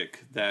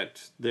logic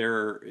that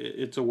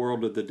it's a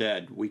world of the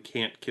dead. We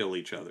can't kill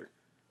each other.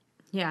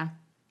 Yeah.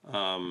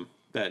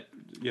 That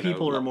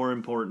People are more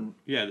important.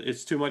 Yeah,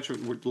 it's too much.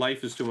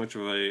 Life is too much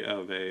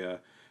of a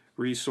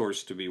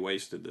resource to be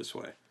wasted this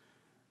way.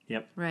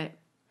 Yep. Right.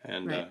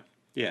 And Right.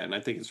 and I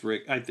think it's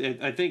Rick. I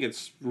think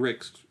it's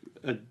Rick's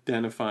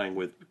identifying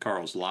with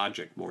Carl's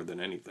logic more than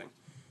anything.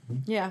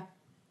 Yeah.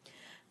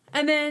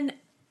 And then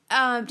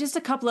just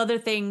a couple other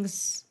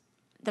things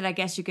that I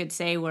guess you could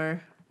say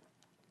were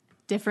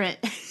different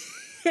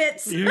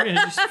hits. You're going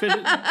to just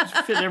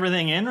fit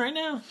everything in right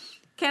now?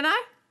 Can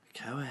I?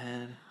 Go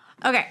ahead.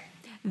 Okay.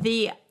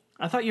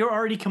 I thought you were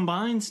already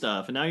combined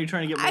stuff, and now you're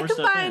trying to get more I stuff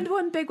combined in.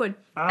 one big one.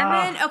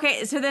 And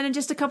then, so then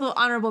just a couple of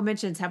honorable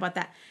mentions. How about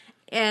that?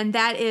 And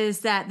that is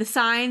that the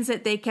signs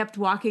that they kept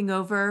walking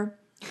over,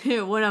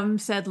 one of them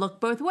said, look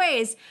both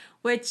ways,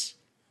 which,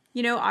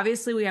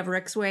 obviously we have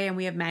Rick's way and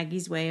we have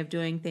Maggie's way of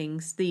doing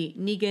things, the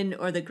Negan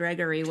or the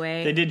Gregory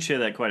way. They did show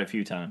that quite a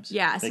few times.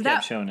 Yeah, they so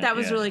kept showing it. that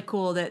was yeah. really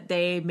cool that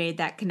they made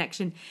that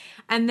connection.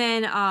 And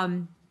then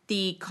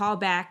the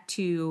callback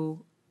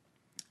to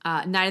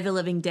Night of the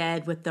Living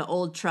Dead with the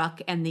old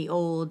truck and the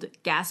old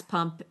gas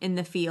pump in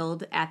the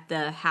field at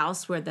the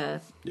house where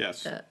the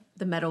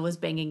metal was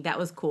banging. That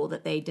was cool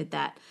that they did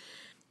that.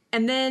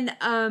 And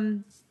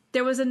then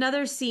there was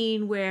another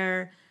scene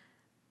where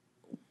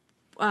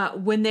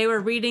when they were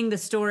reading the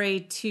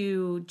story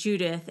to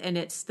Judith, and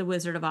it's The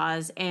Wizard of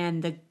Oz,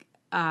 and the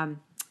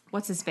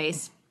what's his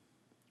face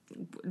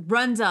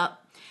runs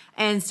up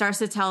and starts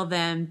to tell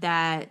them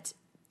that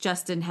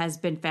Justin has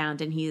been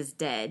found and he is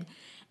dead.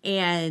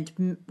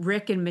 And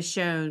Rick and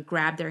Michonne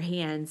grab their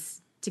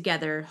hands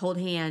together, hold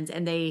hands,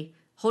 and they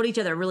hold each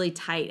other really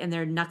tight, and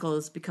their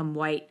knuckles become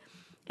white.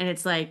 And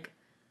it's like,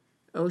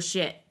 oh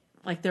shit.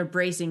 Like they're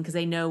bracing because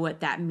they know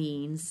what that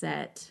means,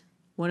 that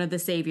one of the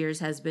saviors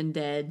has been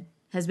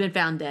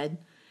found dead,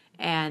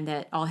 and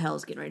that all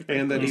hell's getting ready to break.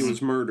 And that he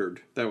was murdered.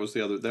 That was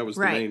the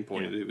Right. main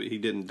point. Yeah. He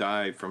didn't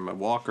die from a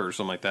walker or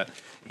something like that.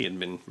 He had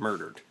been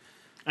murdered.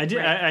 I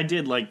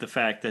did like the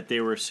fact that they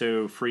were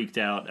so freaked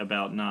out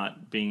about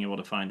not being able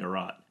to find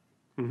Arat.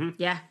 Mm-hmm.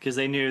 Yeah. Because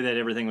they knew that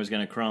everything was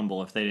going to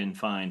crumble if they didn't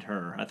find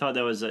her. I thought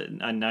that was a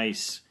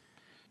nice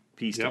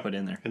piece to put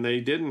in there. And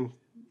they didn't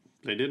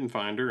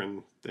find her,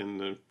 and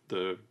then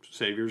the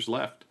saviors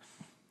left.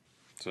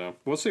 So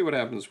we'll see what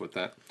happens with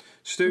that.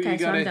 Stu, Okay,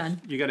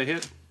 you got a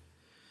hit?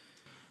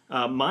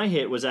 My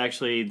hit was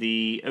actually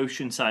the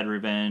Oceanside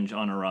Revenge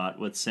on Arat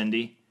with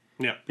Cindy.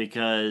 Yeah.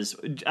 Because,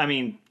 I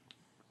mean,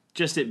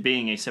 just it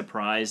being a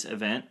surprise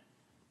event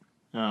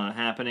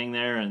happening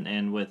there,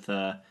 and with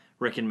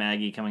Rick and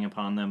Maggie coming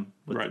upon them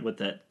with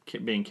that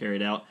being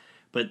carried out.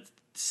 But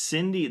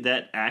Cindy,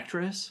 that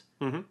actress,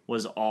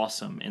 was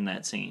awesome in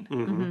that scene.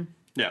 Mm-hmm.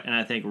 Yeah. And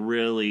I think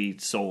really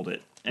sold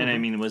it. And I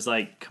mean, it was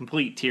like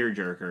complete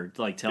tearjerker,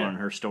 like telling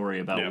her story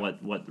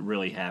about what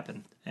really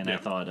happened. And I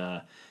thought,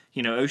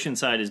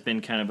 Oceanside has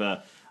been kind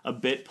of a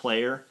bit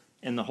player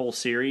in the whole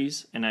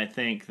series, and I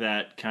think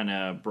that kind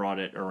of brought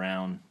it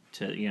around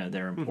to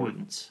their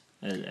importance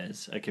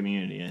as a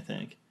community. I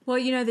think. Well,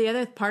 the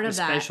other part of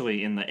that,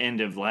 especially in the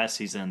end of last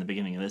season and the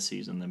beginning of this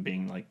season, them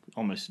being like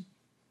almost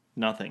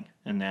nothing,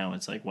 and now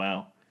it's like,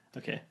 wow,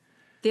 okay.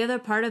 The other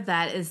part of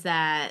that is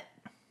that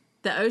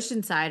the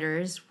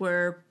Oceansiders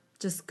were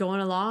just going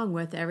along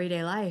with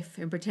everyday life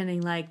and pretending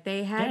like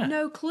they had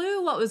no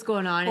clue what was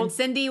going on. And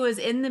Cindy was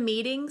in the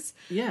meetings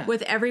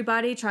with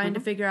everybody trying to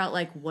figure out,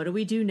 like, what do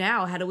we do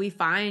now? How do we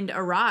find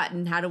Arat?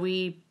 And how do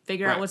we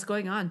figure out what's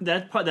going on?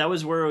 That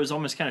was where it was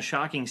almost kind of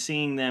shocking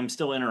seeing them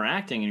still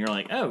interacting. And you're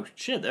like, oh,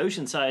 shit, the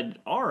Oceanside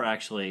are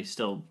actually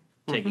still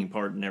taking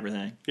part in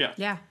everything. Yeah.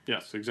 Yeah.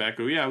 Yes,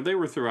 exactly. Yeah, they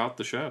were throughout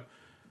the show.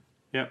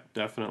 Yeah,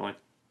 definitely.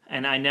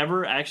 And I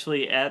never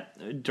actually,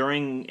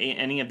 during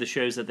any of the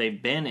shows that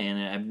they've been in,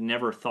 I've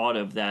never thought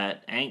of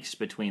that angst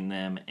between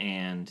them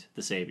and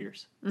the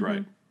Saviors. Mm-hmm.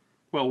 Right.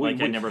 Well, I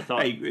never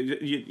thought. Hey,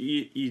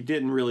 you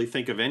didn't really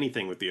think of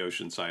anything with the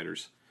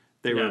Oceansiders.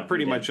 They were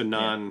pretty much a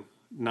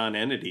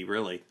non-entity,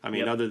 really. I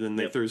mean, other than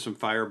they threw some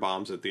fire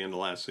bombs at the end of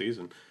last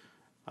season,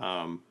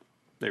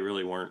 they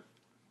really weren't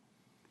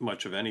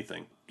much of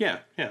anything. Yeah.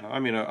 I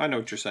mean, I know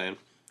what you're saying.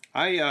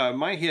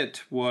 My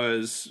hit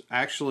was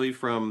actually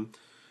from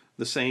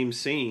the same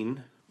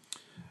scene,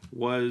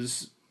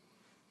 was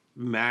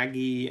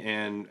Maggie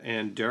and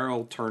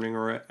Daryl turning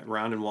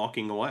around and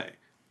walking away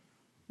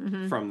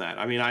from that.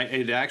 I mean,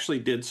 it actually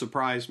did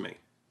surprise me.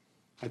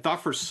 I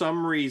thought for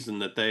some reason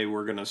that they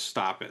were going to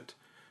stop it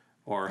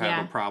or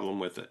have a problem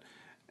with it.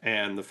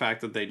 And the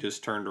fact that they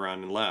just turned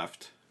around and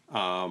left,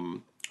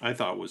 I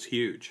thought was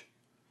huge.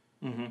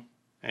 Mm-hmm.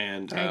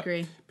 And I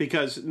agree.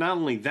 Because not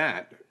only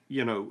that,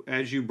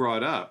 as you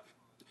brought up,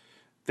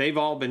 they've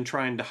all been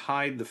trying to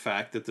hide the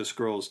fact that this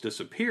girl has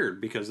disappeared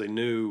because they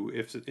knew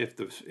if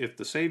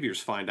the Saviors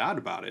find out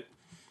about it,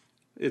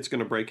 it's going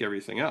to break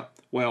everything up.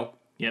 Well,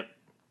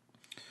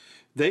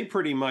 they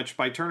pretty much,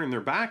 by turning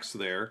their backs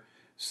there,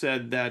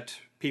 said that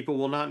people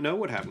will not know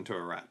what happened to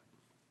Arat.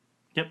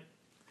 Yep.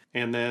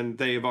 And then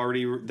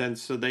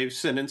they've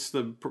sentenced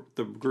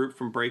the group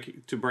from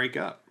break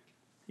up.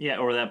 Yeah,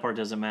 or that part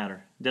doesn't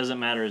matter. It doesn't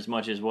matter as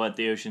much as what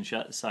the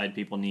Oceanside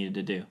people needed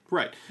to do.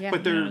 Right. Yeah.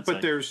 But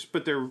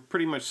they're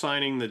pretty much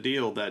signing the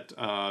deal that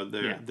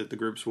that the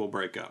groups will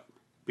break up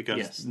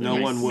because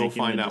no one will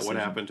find out what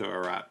happened to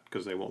Arat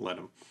because they won't let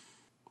them.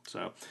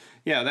 So,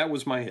 yeah, that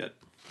was my hit.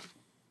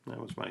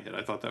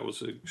 I thought that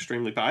was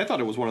extremely powerful. I thought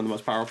it was one of the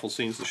most powerful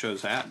scenes the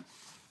show's had, to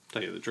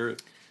tell you the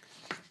truth.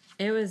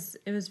 It was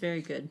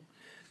very good.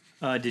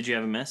 Did you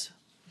have a miss?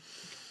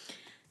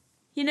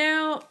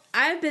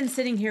 I've been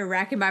sitting here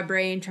racking my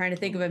brain trying to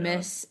think of a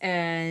miss,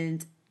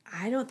 and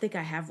I don't think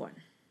I have one.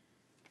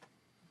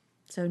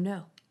 So,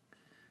 no.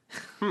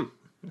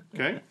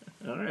 Okay.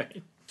 All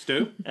right.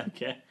 Stu?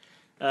 Okay.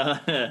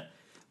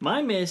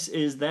 My miss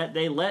is that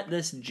they let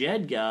this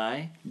Jed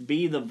guy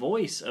be the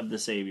voice of the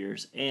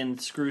Saviors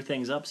and screw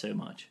things up so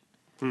much.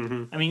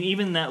 Mm-hmm. I mean,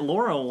 even that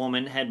Laura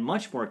woman had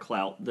much more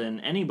clout than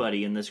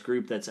anybody in this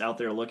group that's out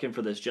there looking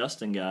for this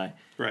Justin guy.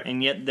 Right.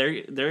 And yet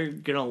they're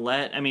going to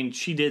let... I mean,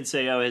 she did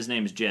say, oh, his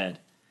name's Jed.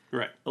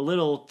 Right. A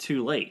little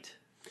too late.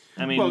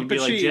 I mean, you'd be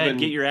like, Jed,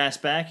 get your ass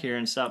back here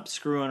and stop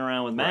screwing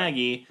around with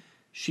Maggie.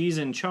 she's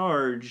in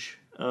charge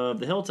of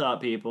the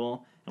Hilltop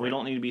people, and we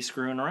don't need to be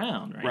screwing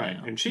around right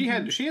now. And she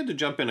had to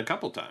jump in a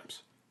couple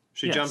times.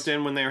 She jumped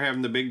in when they were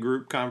having the big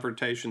group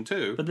confrontation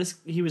too. But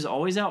he was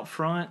always out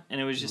front, and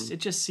it was just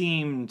it just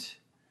seemed,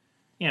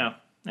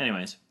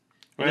 Anyways,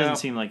 it doesn't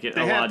seem like it.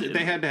 They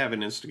had to have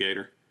an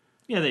instigator.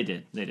 Yeah, they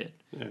did.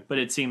 Yeah. But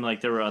it seemed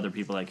like there were other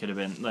people that could have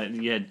been. Like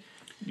you had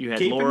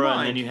Keep Laura,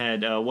 and then you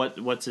had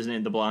what's his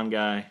name, the blonde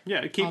guy.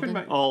 Yeah, keep in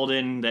mind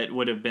Alden. That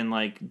would have been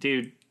like,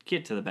 dude,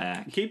 get to the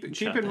back. Keep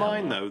in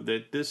mind though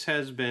that this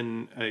has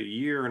been a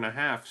year and a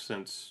half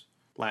since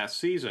last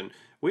season.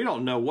 We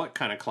don't know what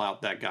kind of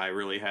clout that guy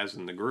really has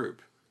in the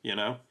group.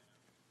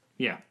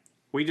 Yeah.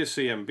 We just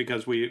see him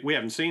because we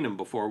haven't seen him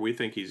before. We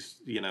think he's,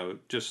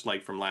 just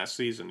like from last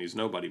season, he's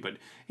nobody. But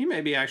he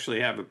maybe actually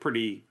have a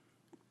pretty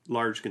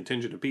large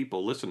contingent of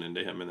people listening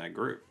to him in that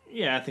group.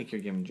 Yeah, I think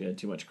you're giving Jed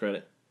too much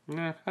credit.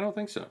 Nah, I don't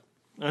think so.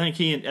 I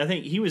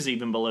think he was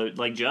even below,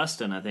 like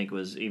Justin, I think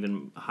was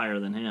even higher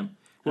than him.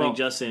 I think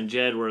Justin and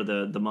Jed were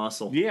the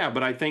muscle. Yeah,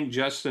 but I think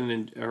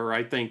Justin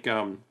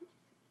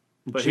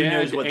but Jed who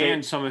knows what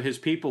and some of his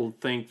people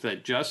think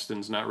that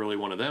Justin's not really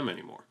one of them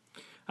anymore.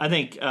 I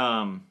think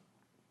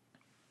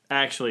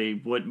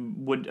actually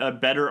would a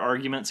better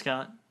argument,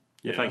 Scott,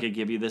 if I could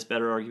give you this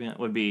better argument,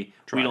 would be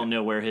we don't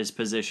know where his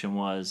position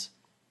was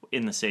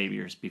in the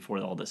Saviors before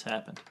all this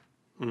happened.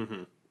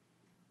 Mm-hmm.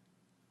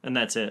 And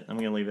that's it. I'm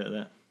going to leave it at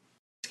that.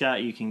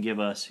 Scott, you can give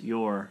us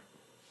your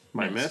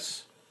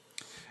miss.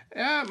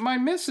 My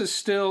miss is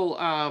still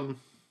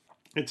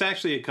it's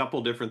actually a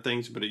couple different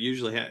things, but it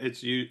usually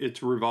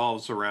it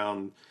revolves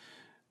around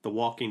the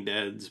Walking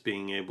Dead's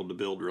being able to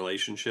build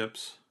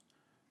relationships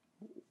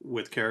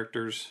with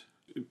characters,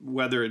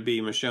 whether it be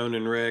Michonne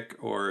and Rick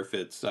or if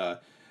it's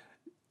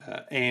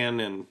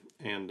Anne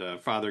and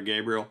Father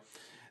Gabriel.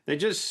 They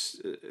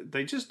just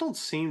don't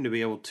seem to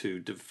be able to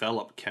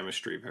develop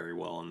chemistry very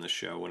well in this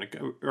show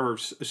or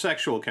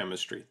sexual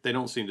chemistry. They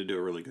don't seem to do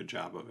a really good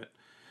job of it.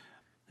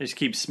 They just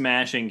keep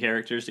smashing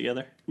characters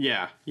together.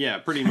 Yeah,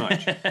 pretty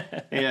much.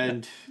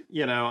 And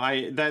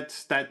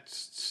that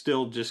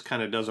still just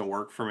kind of doesn't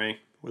work for me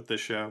with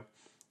this show.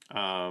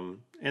 And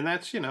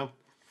that's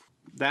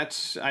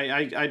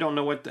I don't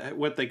know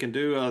what they can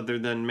do other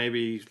than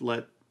maybe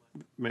let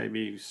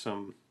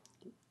some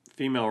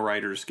female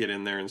writers get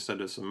in there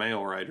instead of some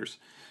male writers.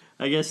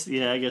 I guess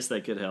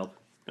that could help.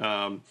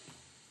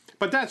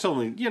 But that's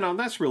only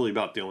that's really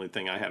about the only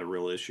thing I had a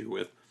real issue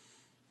with.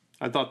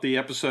 I thought the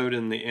episode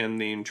and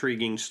the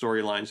intriguing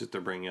storylines that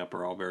they're bringing up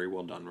are all very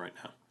well done right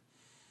now,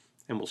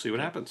 and we'll see what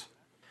happens.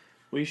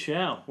 We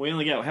shall. We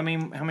only got how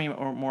many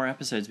more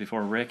episodes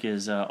before Rick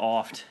is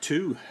offed?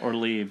 2 or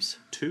leaves.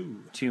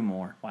 2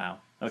 more. Wow.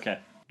 Okay.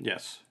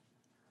 Yes,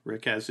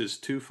 Rick has his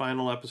 2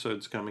 final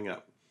episodes coming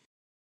up.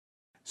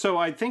 So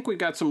I think we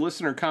got some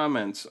listener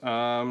comments. What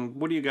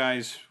are you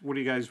guys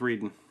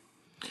reading?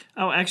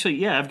 Oh, actually,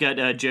 yeah, I've got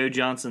Joe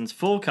Johnson's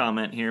full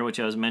comment here,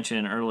 which I was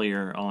mentioning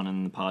earlier on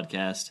in the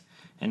podcast.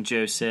 And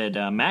Joe said,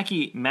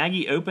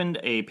 Maggie opened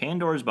a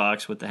Pandora's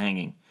box with the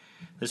hanging.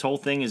 This whole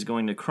thing is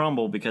going to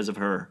crumble because of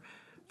her.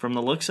 From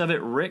the looks of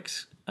it,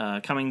 Rick's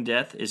coming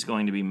death is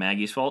going to be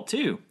Maggie's fault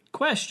too.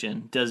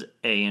 Question, does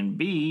A and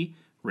B,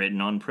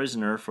 written on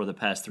Prisoner for the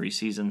past 3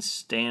 seasons,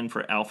 stand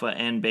for alpha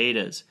and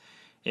betas?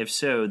 If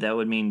so, that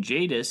would mean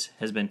Jadis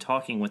has been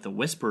talking with the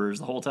Whisperers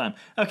the whole time.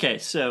 Okay,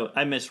 so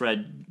I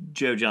misread.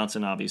 Joe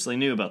Johnson obviously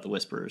knew about the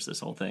Whisperers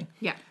this whole thing.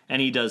 Yeah.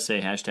 And he does say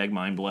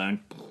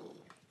 #mindblown.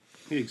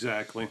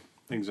 Exactly.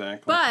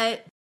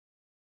 But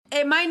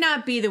it might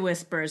not be the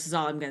Whisperers is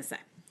all I'm going to say.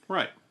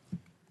 Right.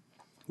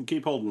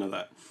 Keep holding to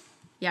that.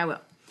 Yeah, I will.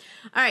 All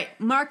right.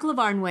 Mark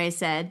Lavarnway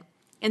said,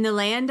 in the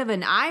land of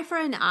an eye for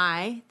an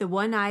eye, the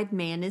one-eyed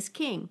man is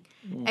king.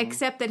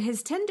 Except that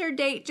his Tinder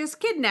date just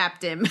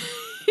kidnapped him.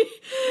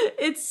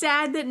 It's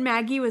sad that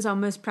Maggie was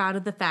almost proud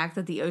of the fact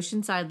that the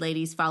Oceanside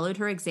ladies followed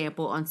her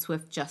example on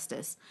swift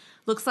justice.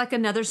 Looks like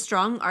another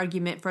strong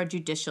argument for a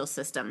judicial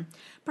system.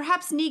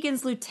 Perhaps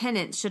Negan's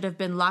lieutenants should have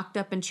been locked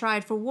up and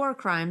tried for war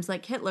crimes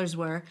like Hitler's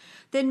were.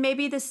 Then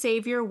maybe the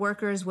savior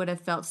workers would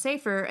have felt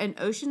safer and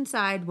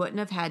Oceanside wouldn't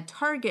have had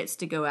targets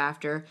to go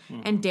after,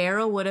 and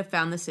Daryl would have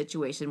found the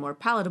situation more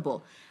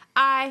palatable.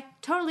 I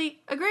totally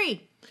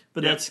agree.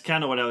 But that's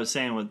kind of what I was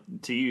saying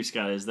to you,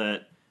 Scott, is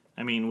that,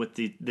 I mean, with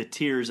the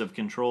tiers of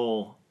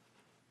control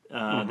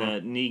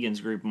that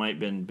Negan's group might have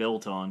been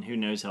built on, who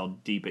knows how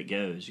deep it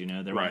goes,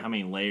 how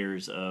many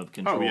layers of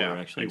control there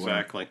actually were.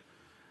 Exactly.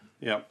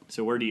 Yep.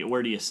 So where do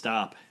you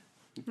stop?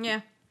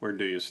 Yeah. Where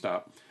do you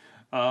stop?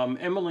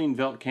 Emmeline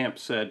Veltkamp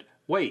said,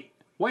 wait,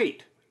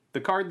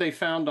 the card they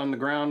found on the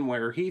ground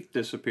where Heath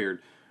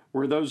disappeared,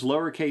 were those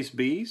lowercase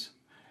b's?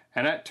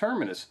 And at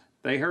Terminus,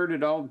 they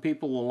herded all the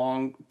people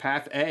along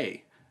Path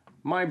A.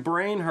 My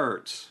brain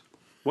hurts.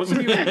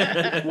 Wasn't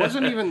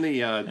even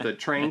the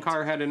train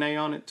car had an A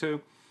on it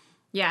too?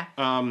 Yeah.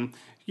 And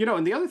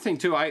the other thing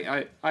too,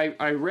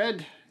 I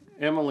read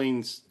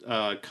Emmeline's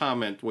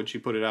comment when she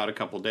put it out a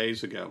couple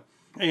days ago,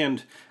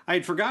 and I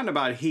had forgotten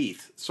about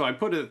Heath, so I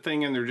put a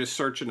thing in there just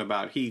searching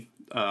about Heath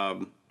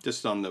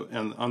just on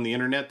the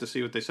internet to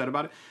see what they said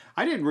about it.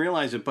 I didn't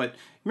realize it, but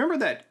remember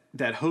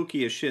that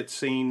hokey as shit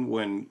scene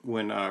when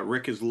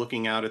Rick is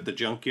looking out at the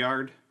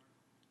junkyard?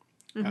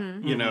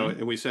 You know,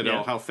 and we said,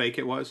 oh, how fake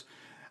it was.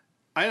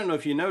 I don't know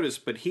if you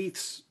noticed, but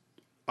Heath's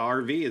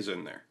RV is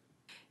in there.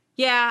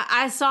 Yeah,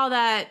 I saw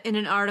that in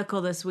an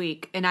article this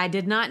week, and I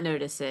did not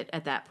notice it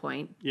at that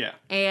point. Yeah.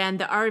 And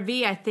the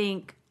RV, I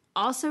think,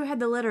 also had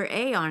the letter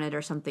A on it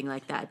or something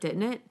like that,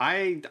 didn't it?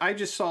 I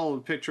just saw a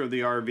picture of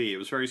the RV. It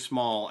was very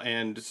small,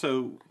 and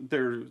so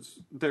there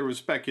was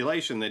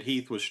speculation that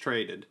Heath was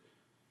traded.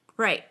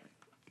 Right.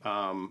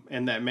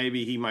 And that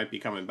maybe he might be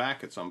coming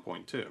back at some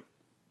point, too.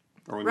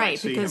 Or we Right, might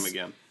see him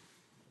again.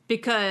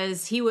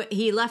 Because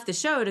he left the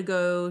show to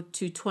go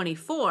to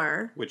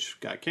 24. Which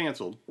got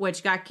canceled.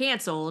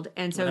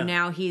 And so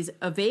now he's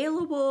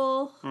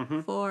available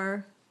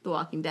for The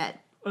Walking Dead.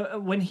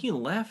 When he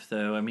left,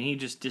 though, I mean, he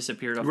just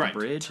disappeared off the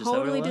bridge.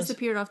 Totally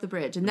disappeared off the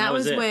bridge. And that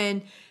was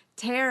when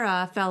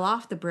Tara fell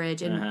off the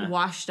bridge and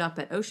washed up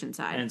at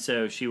Oceanside. And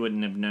so she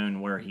wouldn't have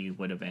known where he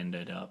would have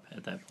ended up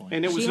at that point.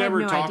 And it was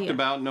never talked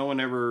about. No one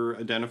ever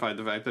identified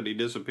the fact that he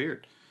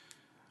disappeared.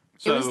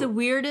 So, it was the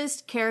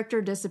weirdest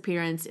character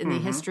disappearance in the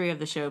history of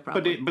the show,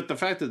 probably. But the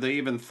fact that they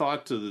even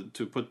thought to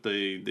put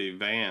the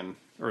van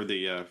or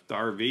the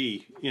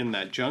RV in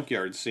that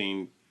junkyard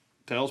scene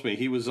tells me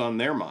he was on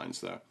their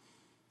minds, though.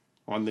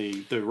 On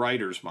the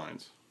writers'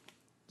 minds.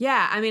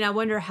 Yeah, I mean, I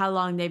wonder how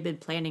long they've been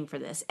planning for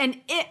this,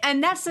 and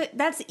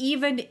that's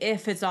even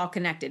if it's all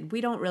connected.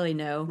 We don't really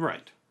know.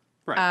 Right.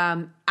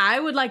 I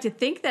would like to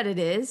think that it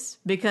is,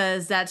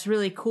 because that's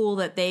really cool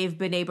that they've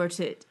been able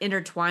to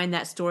intertwine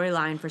that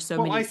storyline for so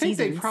many seasons. Well, I think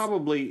they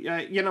probably,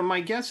 my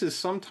guess is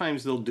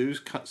sometimes they'll do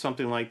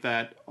something like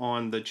that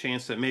on the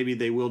chance that maybe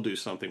they will do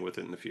something with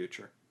it in the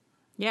future.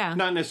 Yeah.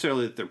 Not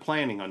necessarily that they're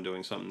planning on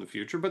doing something in the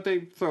future, but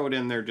they throw it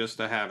in there just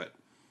to have it.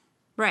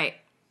 Right.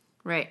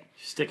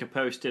 Stick a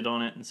Post-it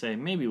on it and say,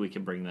 maybe we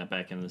can bring that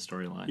back into the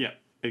storyline. Yeah,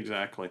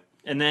 exactly.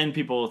 And then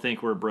people will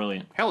think we're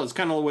brilliant. Hell, it's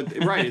kind of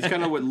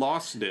what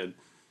Lost did.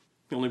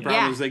 The only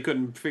problem is they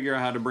couldn't figure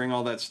out how to bring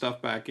all that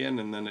stuff back in,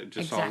 and then it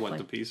just all went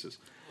to pieces.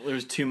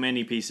 There's too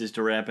many pieces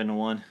to wrap into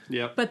one.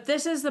 Yep. But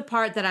this is the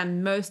part that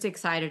I'm most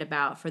excited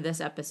about for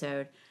this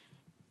episode.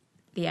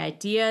 The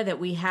idea that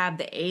we have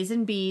the A's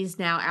and B's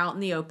now out in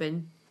the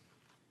open.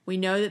 We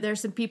know that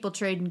there's some people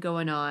trading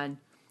going on.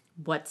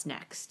 What's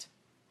next?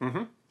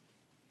 Mm-hmm.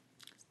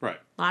 Right.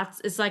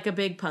 It's like a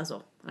big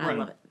puzzle. I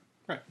love it.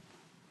 Right.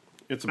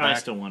 It's I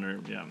still wonder.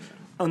 Yeah.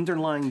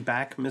 Underlying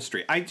back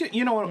mystery.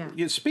 You know what?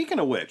 Yeah. Speaking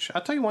of which,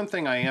 I'll tell you one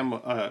thing I am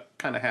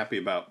kind of happy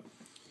about.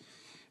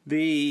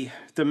 The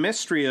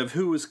mystery of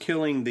who was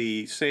killing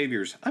the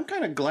saviors. I'm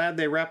kind of glad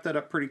they wrapped that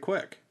up pretty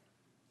quick.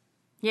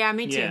 Yeah,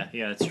 me too.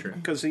 Yeah, that's true.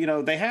 Because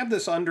they have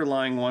this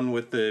underlying one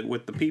with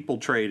the people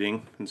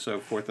trading and so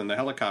forth, and the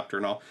helicopter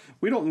and all.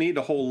 We don't need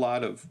a whole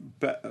lot of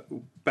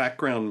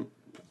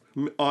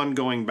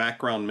ongoing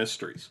background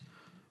mysteries.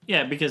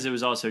 Yeah, because it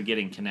was also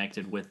getting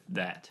connected with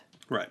that.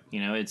 Right.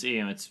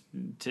 It's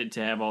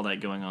to have all that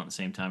going on at the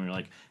same time. You're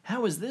like,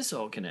 how is this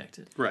all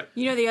connected? Right.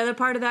 The other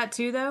part of that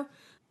too, though.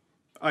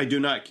 I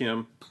do not,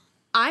 Kim.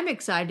 I'm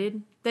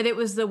excited that it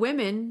was the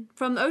women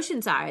from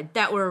Oceanside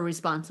that were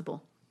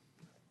responsible.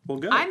 Well,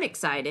 good. I'm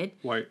excited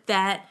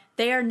that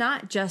they are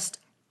not just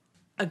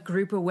a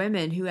group of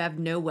women who have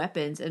no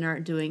weapons and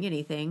aren't doing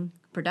anything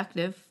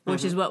productive,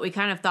 which is what we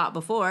kind of thought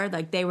before.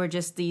 Like they were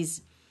just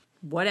these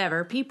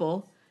whatever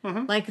people.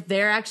 Mm-hmm. Like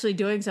they're actually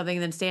doing something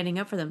and then standing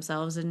up for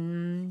themselves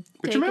and.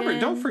 But remember,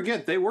 don't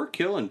forget they were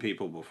killing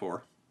people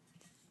before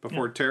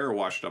terror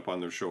washed up on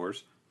their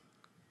shores.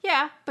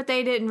 Yeah, but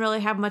they didn't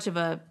really have much of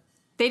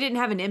they didn't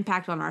have an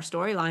impact on our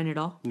storyline at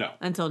all. No.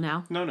 Until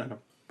now. No.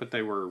 But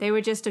they were. They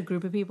were just a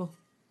group of people.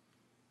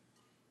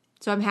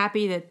 So I'm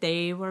happy that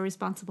they were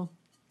responsible.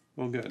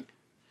 Well, good.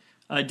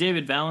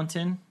 David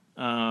Valentin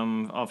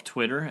off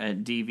Twitter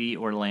at DV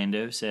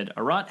Orlando said,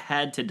 Arat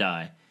had to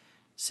die.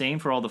 Same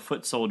for all the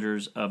foot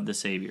soldiers of the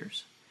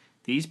saviors.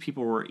 These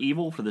people were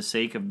evil for the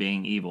sake of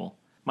being evil.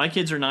 My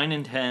kids are 9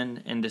 and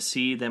 10, and to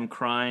see them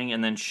crying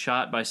and then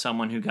shot by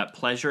someone who got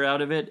pleasure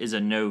out of it is a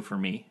no for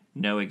me.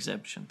 No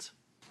exemptions.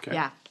 Okay.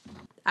 Yeah.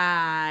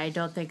 I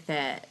don't think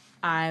that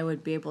I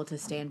would be able to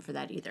stand for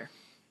that either.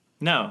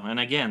 No, and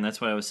again, that's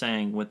what I was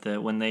saying with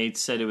when they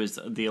said it was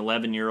the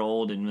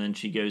 11-year-old, and then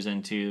she goes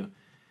into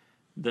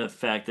the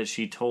fact that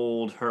she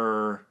told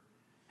her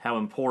how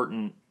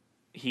important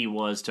he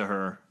was to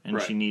her,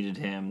 and she needed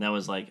him. That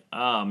was like,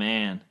 oh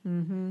man,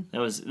 that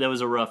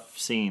was a rough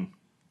scene.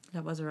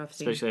 That was a rough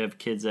scene, especially have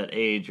kids that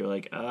age. You're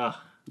like, ah.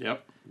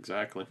 Yep,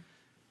 exactly.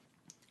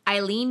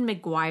 Eileen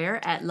McGuire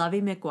at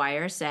Lovey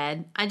McGuire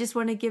said, "I just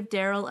want to give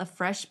Daryl a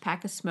fresh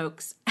pack of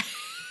smokes."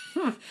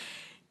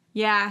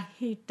 Yeah,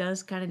 he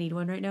does kind of need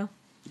one right now.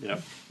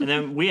 Yep. And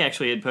then we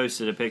actually had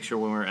posted a picture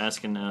when we were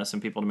asking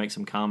some people to make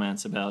some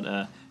comments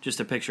about just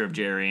a picture of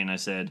Jerry, and I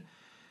said,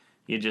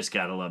 "You just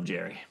gotta love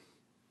Jerry."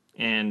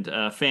 And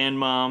Fan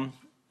Mom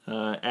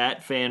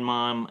at Fan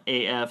Mom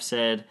AF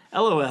said,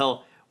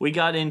 "LOL, we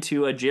got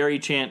into a Jerry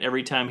chant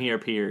every time he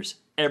appears.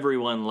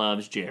 everyone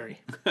loves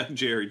Jerry.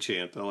 Jerry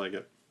chant. I like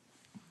it.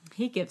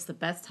 He gives the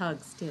best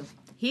hugs, too.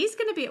 He's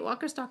going to be at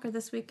Walker Stalker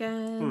this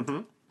weekend. Mm-hmm.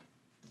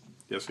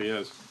 Yes, he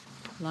is.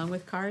 Along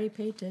with Kari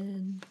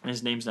Payton.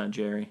 His name's not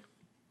Jerry.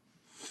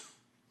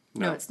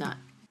 No, it's not.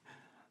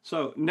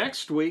 So,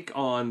 next week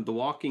on The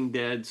Walking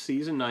Dead,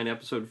 Season 9,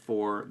 Episode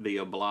 4, The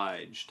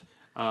Obliged.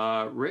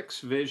 Rick's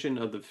vision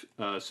of the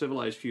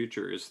civilized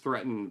future is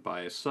threatened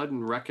by a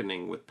sudden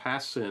reckoning with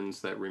past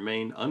sins that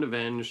remain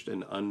unavenged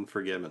and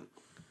unforgiven.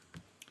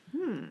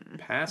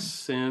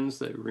 Past sins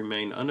that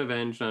remain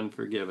unavenged and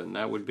unforgiven.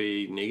 That would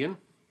be Negan?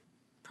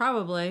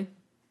 Probably.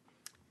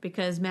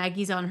 Because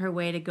Maggie's on her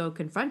way to go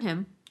confront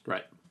him.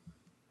 Right.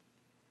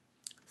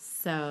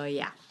 So,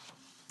 yeah.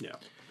 Yeah.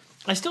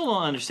 I still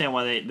don't understand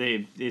why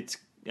it's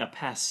a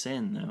past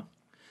sin, though.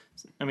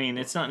 I mean,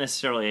 it's not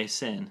necessarily a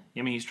sin.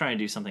 I mean, he's trying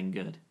to do something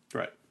good.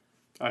 Right.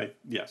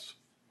 Yes.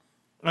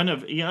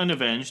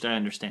 Unavenged, I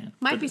understand.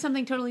 Might be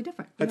something totally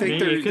different. I think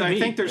It could I be.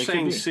 think they're It could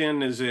saying be.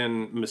 sin is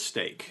in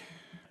mistake,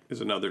 is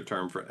another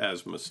term for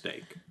as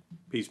mistake.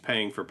 He's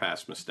paying for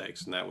past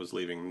mistakes, and that was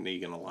leaving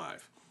Negan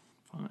alive.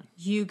 Fine.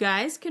 You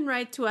guys can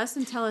write to us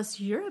and tell us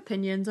your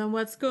opinions on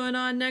what's going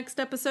on next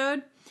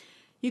episode.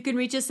 You can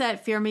reach us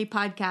at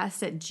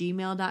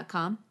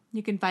fearmepodcast@gmail.com.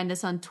 You can find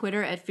us on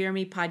Twitter at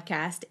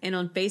fearmepodcast and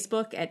on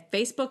Facebook at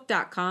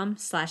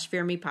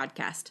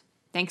facebook.com/fearmepodcast.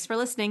 Thanks for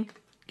listening.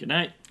 Good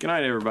night. Good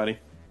night, everybody.